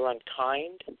 even if they're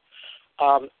unkind.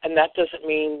 And that doesn't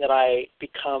mean that I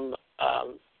become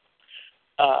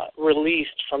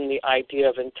released from the idea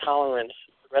of intolerance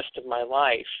the rest of my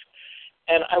life.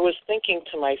 And I was thinking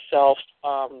to myself,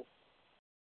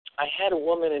 I had a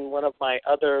woman in one of my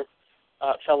other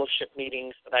fellowship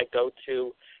meetings that I go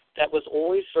to that was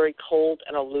always very cold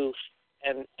and aloof,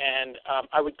 and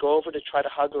I would go over to try to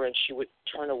hug her, and she would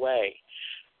turn away.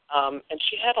 And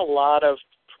she had a lot of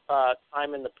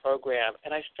time in the program,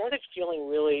 and I started feeling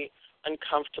really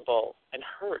uncomfortable and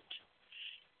hurt.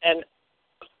 And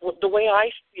the way I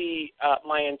see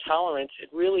my intolerance, it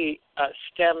really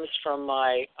stems from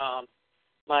my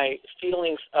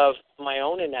feelings of my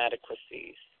own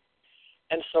inadequacies.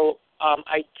 And so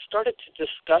I started to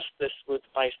discuss this with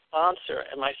my sponsor,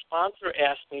 and my sponsor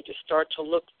asked me to start to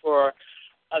look for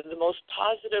the most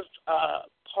positive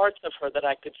parts of her that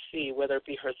I could see, whether it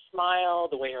be her smile,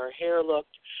 the way her hair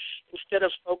looked, instead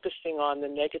of focusing on the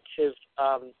negative,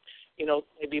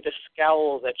 maybe the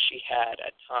scowl that she had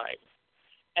at times.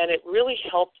 And it really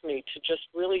helped me to just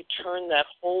really turn that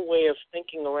whole way of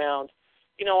thinking around.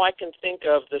 I can think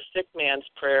of the sick man's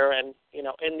prayer, and,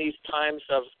 in these times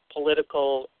of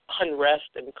political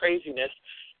unrest and craziness,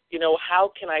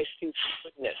 how can I see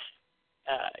goodness,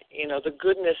 the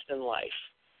goodness in life?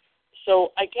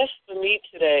 So I guess for me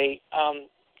today,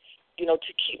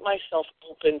 to keep myself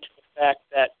open to the fact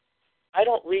that I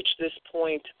don't reach this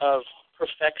point of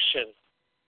perfection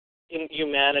in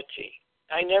humanity.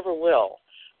 I never will,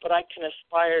 but I can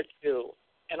aspire to,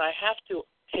 and I have to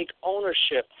take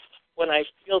ownership when I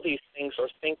feel these things or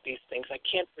think these things. I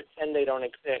can't pretend they don't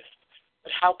exist,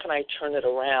 but how can I turn it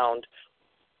around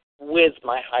with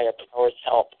my higher power's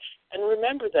help? And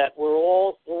remember that we're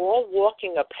all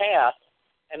walking a path,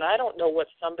 and I don't know what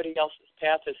somebody else's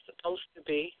path is supposed to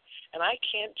be, and I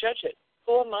can't judge it.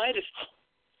 Who am I to?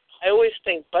 I always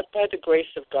think, but by the grace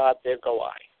of God, there go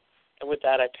I. And with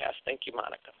that, I pass. Thank you,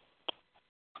 Monica.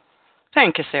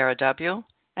 Thank you, Sarah W.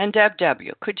 And Deb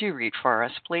W., could you read for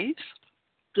us, please?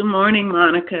 Good morning,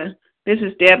 Monica. This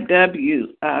is Deb W.,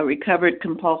 recovered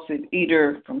compulsive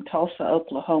eater from Tulsa,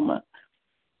 Oklahoma.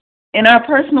 In our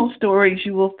personal stories,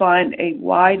 you will find a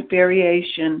wide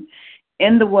variation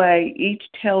in the way each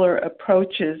teller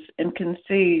approaches and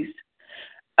conceives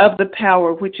of the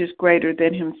power which is greater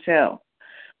than himself.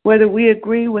 Whether we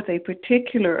agree with a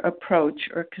particular approach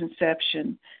or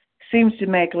conception seems to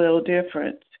make little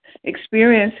difference.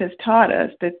 Experience has taught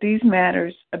us that these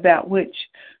matters about which,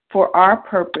 for our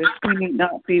purpose, we need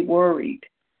not be worried.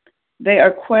 They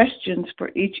are questions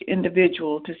for each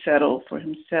individual to settle for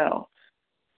himself.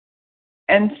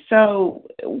 And so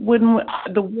when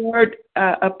the word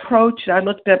approach, I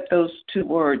looked up those two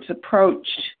words, approach,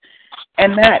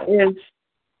 and that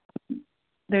is,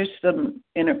 there's some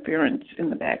interference in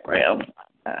the background.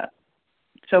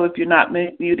 So if you're not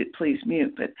muted, please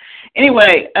mute. But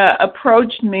anyway,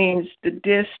 approach means the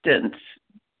distance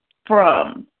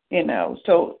from,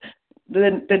 so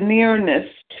the nearness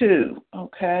to,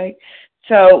 okay?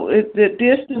 So the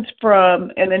distance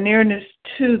from and the nearness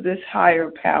to this higher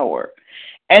power.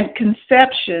 And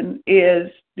conception is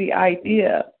the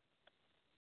idea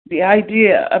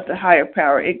of the higher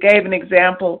power. It gave an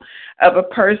example of a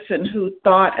person who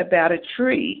thought about a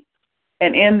tree,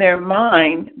 and in their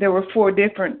mind, there were 4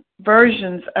 different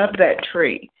versions of that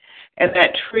tree, and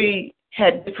that tree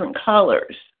had different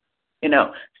colors,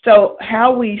 So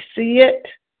how we see it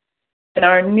and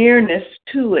our nearness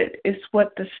to it is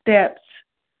what the steps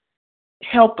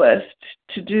help us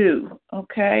to do,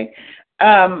 okay?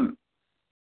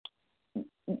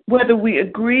 Whether we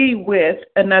agree with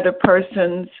another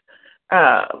person's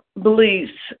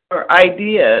beliefs or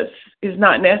ideas is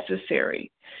not necessary.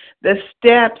 The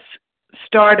steps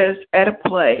start us at a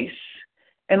place,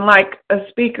 and like a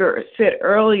speaker said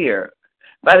earlier,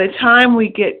 by the time we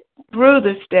get through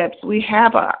the steps, we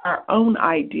have our own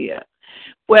idea,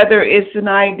 whether it's an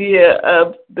idea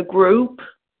of the group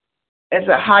as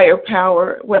a higher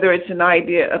power, whether it's an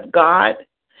idea of God,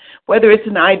 whether it's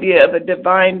an idea of a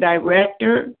divine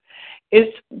director.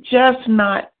 It's just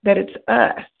not that it's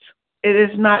us. It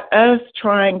is not us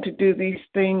trying to do these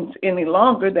things any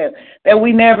longer that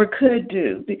we never could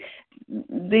do.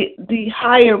 The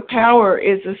higher power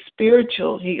is a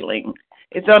spiritual healing.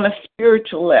 It's on a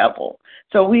spiritual level.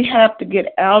 So we have to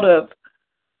get out of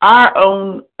our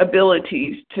own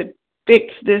abilities to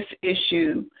fix this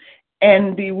issue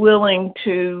and be willing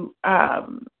to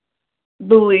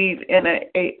believe in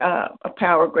a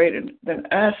power greater than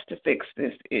us to fix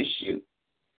this issue.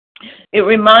 It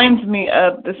reminds me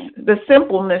of the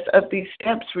simpleness of these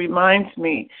steps reminds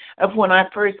me of when I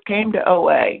first came to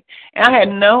OA. And I had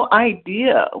no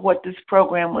idea what this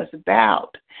program was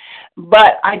about.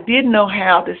 But I did know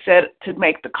how to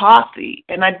make the coffee,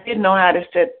 and I did know how to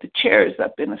set the chairs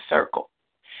up in a circle.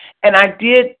 And I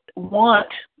did want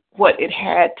what it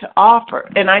had to offer.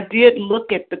 And I did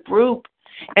look at the group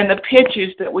and the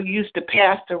pictures that we used to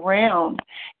pass around,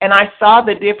 and I saw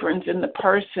the difference in the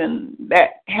person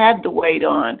that had the weight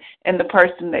on and the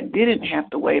person that didn't have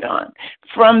the weight on.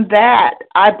 From that,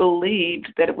 I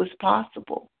believed that it was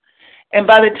possible. And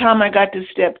by the time I got to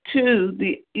step 2,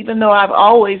 even though I've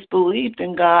always believed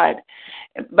in God,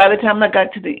 by the time I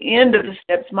got to the end of the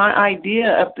steps, my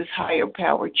idea of this higher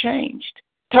power changed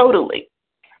totally,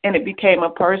 and it became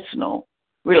a personal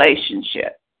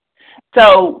relationship.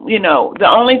 So,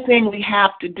 the only thing we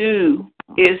have to do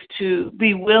is to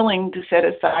be willing to set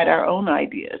aside our own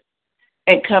ideas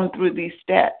and come through these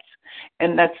steps.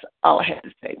 And that's all I have to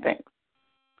say. Thanks.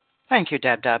 Thank you,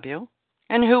 Deb W.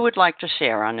 And who would like to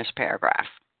share on this paragraph?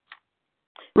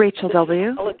 Rachel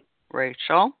W.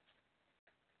 Rachel.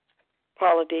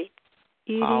 Paula D.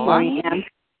 Paula.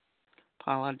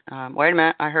 Paula. Wait a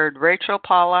minute. I heard Rachel,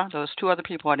 Paula. Those 2 other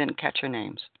people, I didn't catch your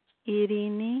names.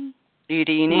 Irini.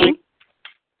 Irini.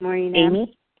 Maureen.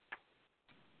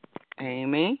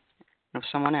 Amy. Of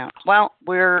someone else. Well,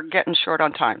 we're getting short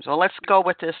on time, so let's go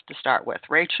with this to start with.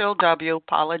 Rachel W.,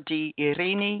 Paula D.,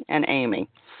 Irini, and Amy.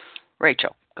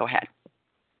 Rachel, go ahead.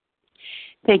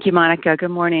 Thank you, Monica. Good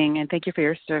morning, and thank you for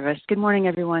your service. Good morning,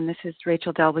 everyone. This is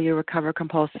Rachel W., recovered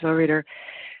compulsive overeater,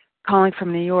 calling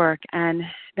from New York. And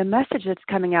the message that's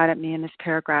coming out at me in this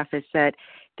paragraph is that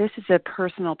this is a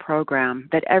personal program,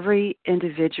 that every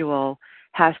individual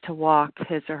has to walk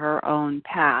his or her own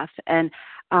path. And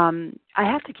I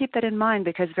have to keep that in mind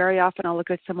because very often I'll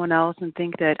look at someone else and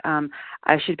think that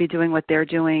I should be doing what they're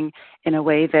doing in a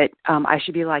way that I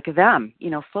should be like them,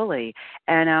 fully.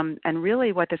 And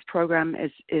really what this program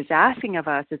is asking of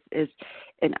us is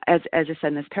and as I said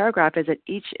in this paragraph, is that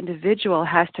each individual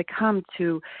has to come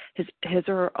to his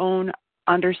or her own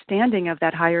understanding of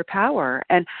that higher power.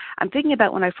 And I'm thinking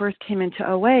about when I first came into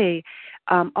OA,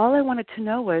 all I wanted to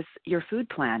know was your food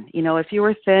plan. If you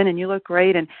were thin and you look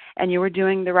great and you were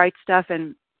doing the right stuff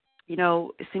and,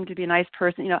 seemed to be a nice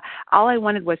person, all I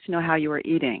wanted was to know how you were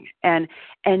eating. And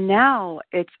now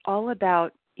it's all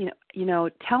about,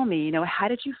 tell me, how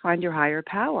did you find your higher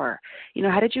power?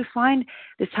 How did you find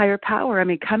this higher power? I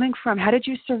mean, coming from, how did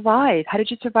you survive? How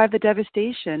did you survive the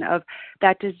devastation of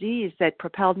that disease that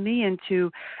propelled me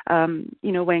into,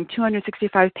 weighing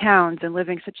 265 pounds and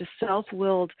living such a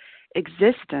self-willed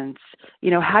existence?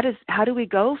 How do we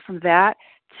go from that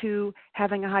to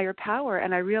having a higher power?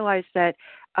 And I realized that,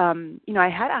 I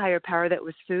had a higher power that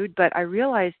was food, but I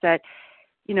realized that,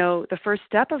 the first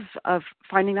step of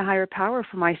finding the higher power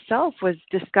for myself was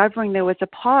discovering there was a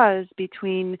pause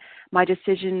between my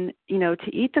decision, to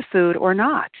eat the food or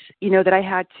not,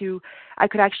 that I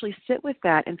could actually sit with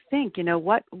that and think,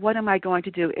 what am I going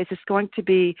to do? Is this going to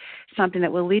be something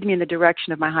that will lead me in the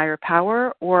direction of my higher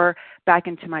power or back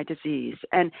into my disease?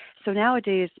 And so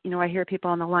nowadays, I hear people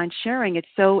on the line sharing. It's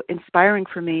so inspiring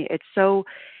for me. It's so,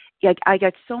 I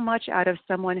get so much out of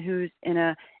someone who's in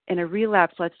a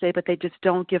relapse, let's say, but they just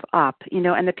don't give up,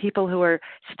 and the people who are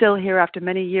still here after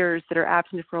many years that are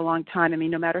absent for a long time. I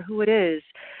mean, no matter who it is,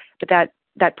 but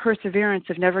that perseverance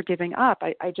of never giving up,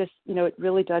 I just, it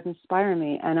really does inspire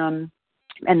me. And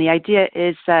the idea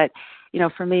is that,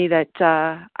 for me that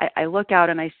I look out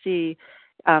and I see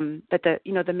that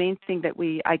the main thing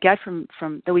that I get from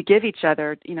that we give each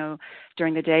other,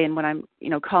 during the day and when I'm,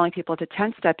 calling people to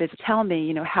 10-step is tell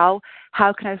me,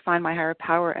 how can I find my higher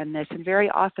power in this? And very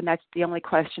often that's the only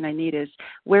question I need is,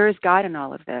 where is God in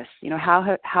all of this?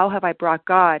 How have I brought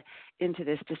God into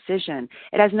this decision?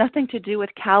 It has nothing to do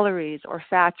with calories or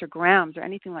fats or grams or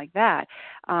anything like that.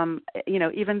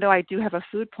 Even though I do have a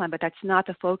food plan, but that's not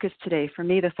the focus today. For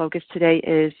me, the focus today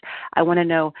is I want to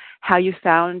know how you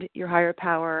found your higher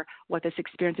power, what this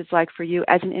experience is like for you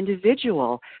as an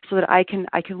individual, so that I can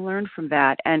learn from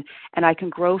that and I can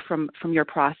grow from your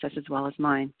process as well as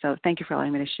mine. So thank you for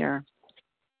allowing me to share.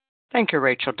 Thank you,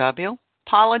 Rachel W.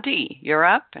 Paula D., you're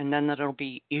up, and then it'll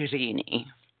be Irini.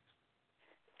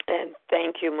 And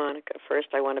thank you, Monica. First,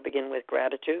 I want to begin with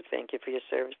gratitude. Thank you for your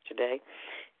service today.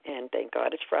 And thank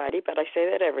God it's Friday, but I say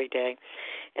that every day.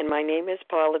 And my name is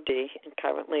Paula D., and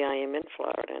currently I am in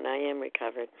Florida, and I am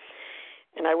recovered.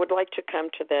 And I would like to come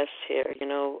to this here.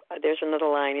 There's another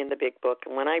line in the big book,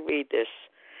 and when I read this,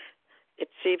 it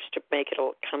seems to make it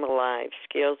come alive.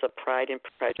 Scales of pride and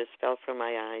prejudice fell from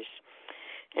my eyes.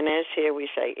 And as here we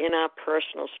say, in our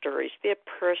personal stories, they're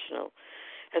personal.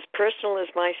 As personal as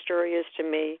my story is to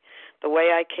me, the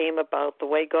way I came about, the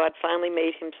way God finally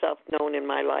made himself known in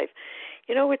my life,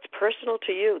 it's personal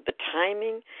to you, the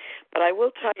timing. But I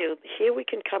will tell you, here we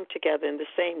can come together in the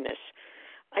sameness.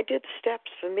 I did the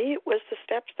steps. For me, it was the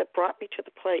steps that brought me to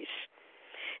the place.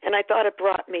 And I thought it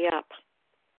brought me up.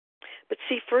 But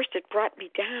see, first it brought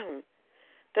me down,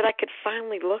 that I could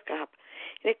finally look up.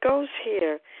 And it goes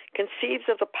here, conceives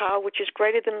of the power which is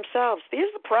greater than themselves.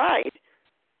 There's the pride.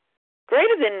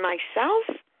 Greater than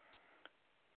myself?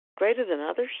 Greater than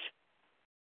others?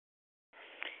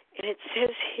 And it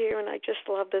says here, and I just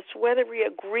love this, whether we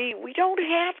agree, we don't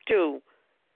have to.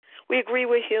 We agree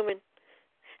we're human.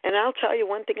 And I'll tell you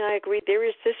one thing I agree, there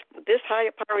is this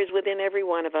higher power is within every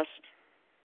one of us.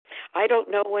 I don't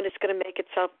know when it's going to make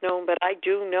itself known, but I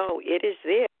do know it is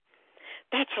there.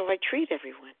 That's how I treat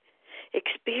everyone.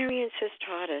 Experience has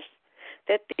taught us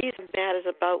that these are matters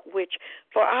about which,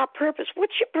 for our purpose,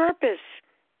 what's your purpose?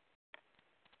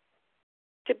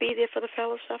 To be there for the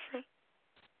fellow sufferer?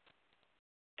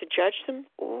 To judge them?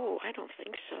 Oh, I don't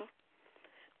think so.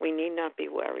 We need not be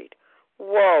worried.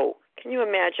 Whoa, can you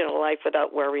imagine a life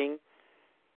without worrying?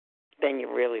 Then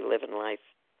you really live in life.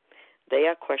 They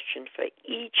are questioned for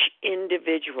each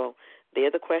individual.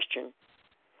 They're the question.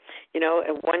 You know,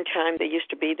 at one time there used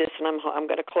to be this, and I'm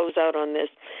going to close out on this.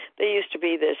 There used to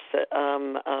be this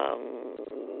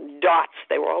dots.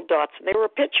 They were all dots, and they were a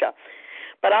picture.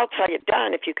 But I'll tell you,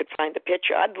 Don, if you could find the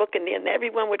picture, I'd look in there, and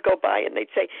everyone would go by, and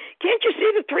they'd say, "Can't you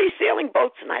see the 3 sailing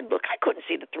boats?" And I'd look. I couldn't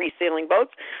see the 3 sailing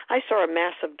boats. I saw a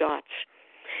mass of dots.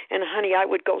 And, honey, I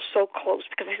would go so close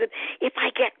because I said, if I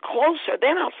get closer,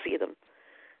 then I'll see them.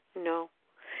 No.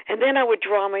 And then I would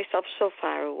draw myself so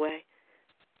far away.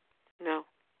 No.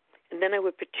 And then I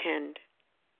would pretend.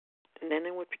 And then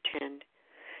I would pretend.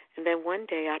 And then one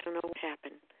day, I don't know what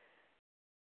happened,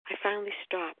 I finally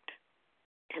stopped,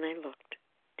 and I looked,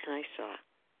 and I saw.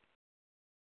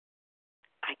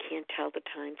 I can't tell the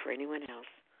time for anyone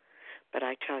else, but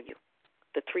I tell you,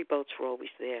 the 3 boats were always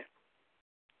there.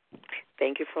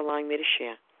 Thank you for allowing me to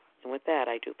share. And with that,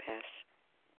 I do pass.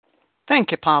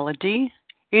 Thank you, Paula D.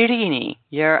 Irini,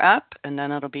 you're up, and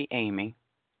then it'll be Amy.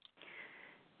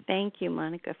 Thank you,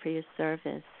 Monica, for your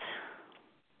service.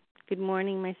 Good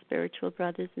morning, my spiritual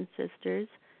brothers and sisters.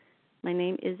 My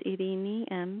name is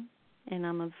Irini M., and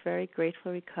I'm a very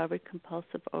grateful, recovered,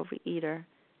 compulsive overeater.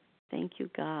 Thank you,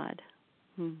 God.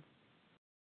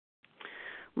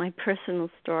 My personal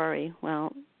story,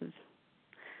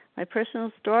 my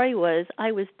personal story was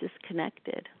I was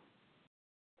disconnected,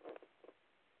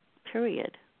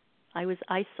 period. I was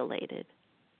isolated,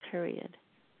 period.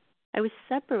 I was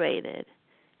separated,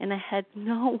 and I had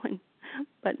no one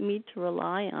but me to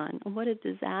rely on. What a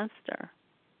disaster.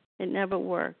 It never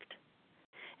worked.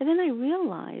 And then I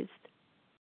realized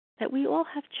that we all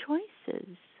have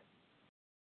choices.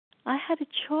 I had a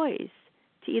choice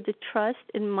to either trust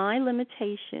in my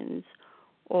limitations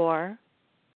or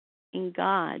in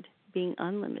God being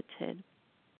unlimited.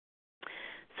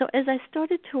 So as I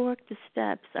started to work the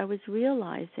steps, I was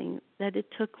realizing that it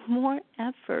took more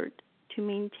effort to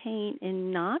maintain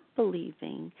in not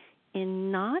believing,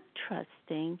 in not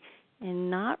trusting,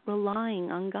 and not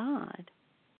relying on God.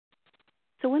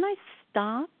 So when I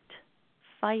stopped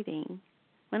fighting,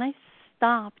 when I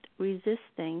stopped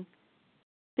resisting,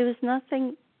 there was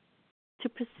nothing to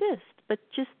persist but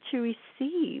just to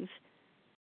receive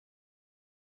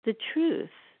the truth,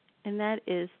 and that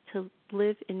is to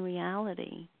live in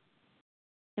reality.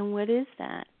 And what is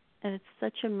that? And it's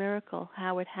such a miracle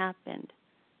how it happened.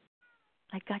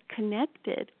 I got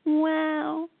connected.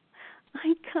 Wow.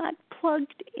 I got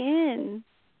plugged in.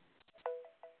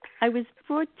 I was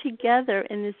brought together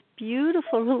in this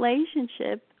beautiful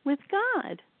relationship with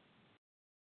God.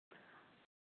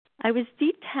 I was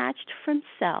detached from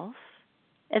self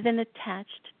and then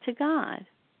attached to God.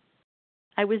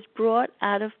 I was brought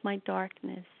out of my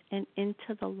darkness and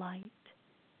into the light.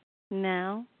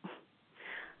 Now,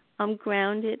 I'm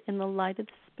grounded in the light of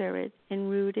the Spirit and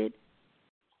rooted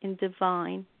in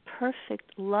divine,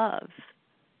 perfect love.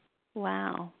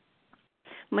 Wow.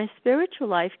 My spiritual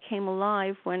life came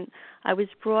alive when I was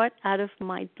brought out of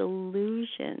my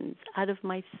delusions, out of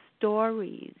my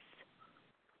stories,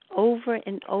 over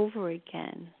and over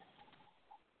again.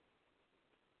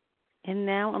 And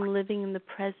now I'm living in the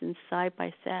present side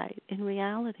by side in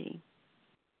reality.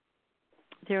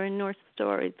 There are no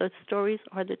stories. Those stories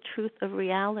are the truth of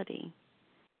reality.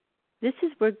 This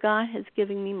is where God has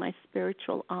given me my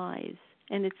spiritual eyes,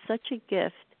 and it's such a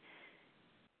gift.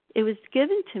 It was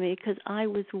given to me because I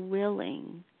was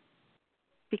willing,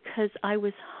 because I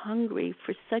was hungry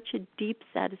for such a deep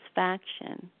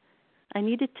satisfaction. I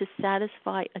needed to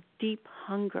satisfy a deep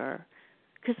hunger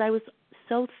because I was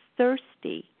so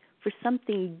thirsty for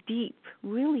something deep,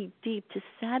 really deep, to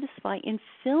satisfy and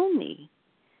fill me.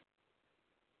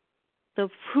 The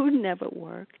food never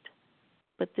worked,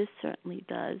 but this certainly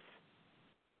does.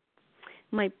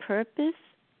 My purpose?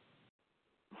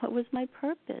 What was my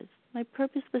purpose? My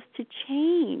purpose was to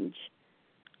change.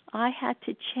 I had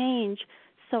to change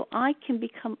so I can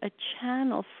become a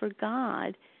channel for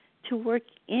God to work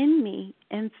in me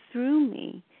and through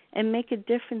me and make a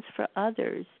difference for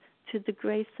others to the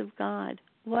grace of God.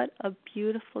 What a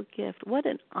beautiful gift. What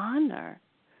an honor.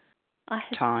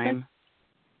 Time.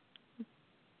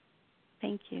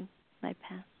 Thank you. My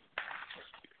pass.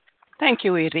 Thank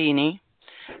you, Irini.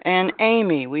 And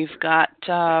Amy, we've got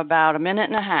about a minute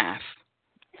and a half.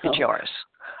 It's yours.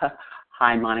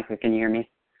 Hi, Monica. Can you hear me?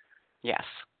 Yes.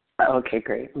 Okay,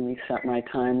 great. Let me set my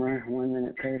timer. 1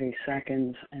 minute, 30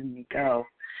 seconds, and we go.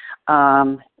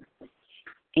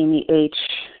 Amy H.,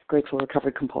 grateful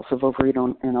recovered compulsive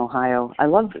overeater in Ohio. I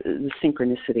love the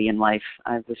synchronicity in life.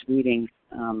 I was reading,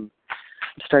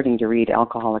 starting to read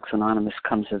Alcoholics Anonymous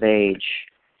Comes of Age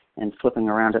and flipping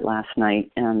around it last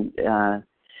night. And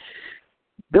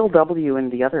Bill W.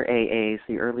 and the other AAs,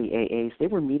 the early AAs, they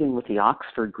were meeting with the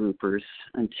Oxford groupers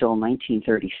until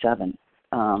 1937.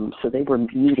 So they were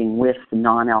meeting with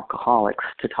non-alcoholics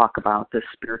to talk about the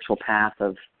spiritual path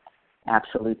of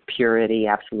absolute purity,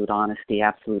 absolute honesty,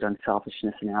 absolute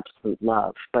unselfishness, and absolute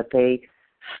love. But they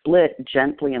split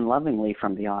gently and lovingly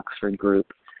from the Oxford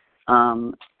group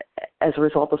as a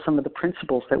result of some of the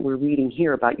principles that we're reading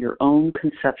here about your own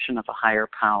conception of a higher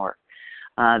power.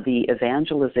 The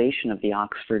evangelization of the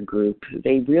Oxford group,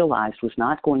 they realized, was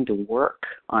not going to work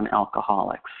on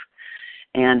alcoholics.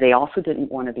 And they also didn't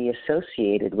want to be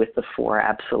associated with the four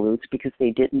absolutes because they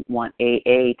didn't want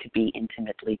AA to be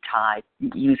intimately tied,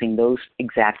 using those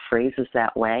exact phrases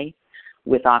that way,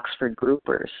 with Oxford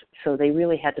groupers. So they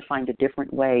really had to find a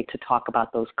different way to talk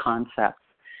about those concepts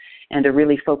and to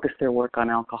really focus their work on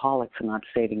alcoholics and not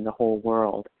saving the whole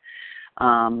world.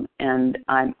 And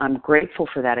I'm grateful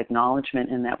for that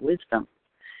acknowledgement and that wisdom,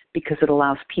 because it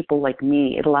allows people like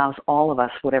me, it allows all of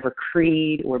us, whatever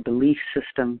creed or belief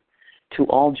system, to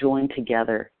all join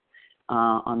together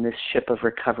on this ship of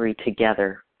recovery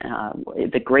together.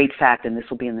 The great fact, and this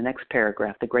will be in the next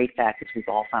paragraph, the great fact is we've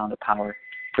all found a power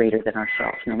greater than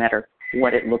ourselves, no matter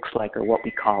what it looks like or what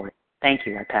we call it. Thank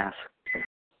you. I pass.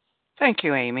 Thank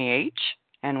you, Amy H.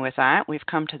 And with that, we've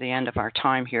come to the end of our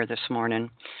time here this morning.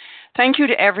 Thank you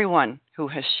to everyone who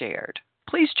has shared.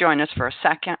 Please join us for a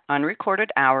second unrecorded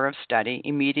hour of study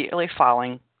immediately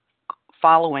following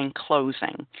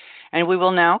closing. And we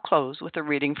will now close with a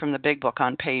reading from the Big Book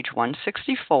on page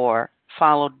 164,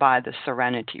 followed by the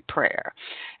Serenity Prayer.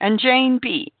 And Jane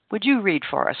B., would you read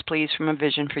for us, please, from A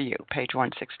Vision for You, page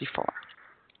 164?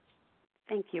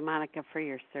 Thank you, Monica, for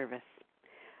your service.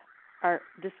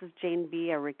 This is Jane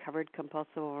B., a recovered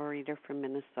compulsive overeater from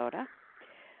Minnesota.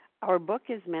 Our book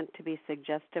is meant to be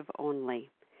suggestive only.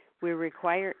 We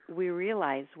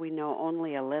realize we know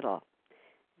only a little.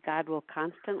 God will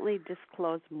constantly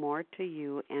disclose more to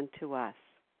you and to us.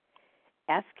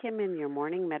 Ask Him in your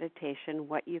morning meditation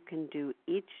what you can do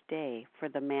each day for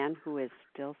the man who is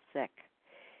still sick.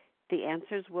 The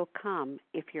answers will come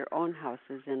if your own house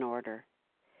is in order.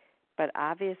 But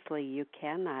obviously you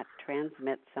cannot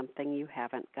transmit something you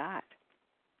haven't got.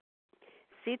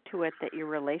 See to it that your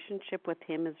relationship with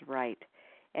Him is right,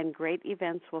 and great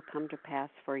events will come to pass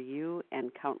for you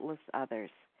and countless others.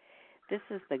 This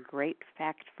is the great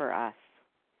fact for us.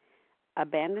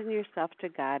 Abandon yourself to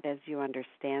God as you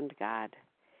understand God.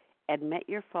 Admit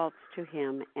your faults to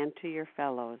Him and to your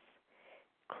fellows.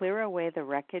 Clear away the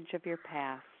wreckage of your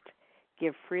past.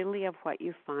 Give freely of what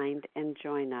you find and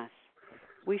join us.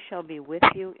 We shall be with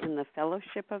you in the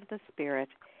fellowship of the Spirit,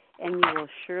 and you will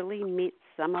surely meet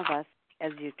some of us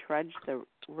as you trudge the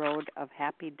road of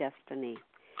happy destiny.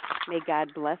 May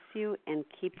God bless you and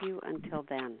keep you until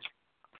then.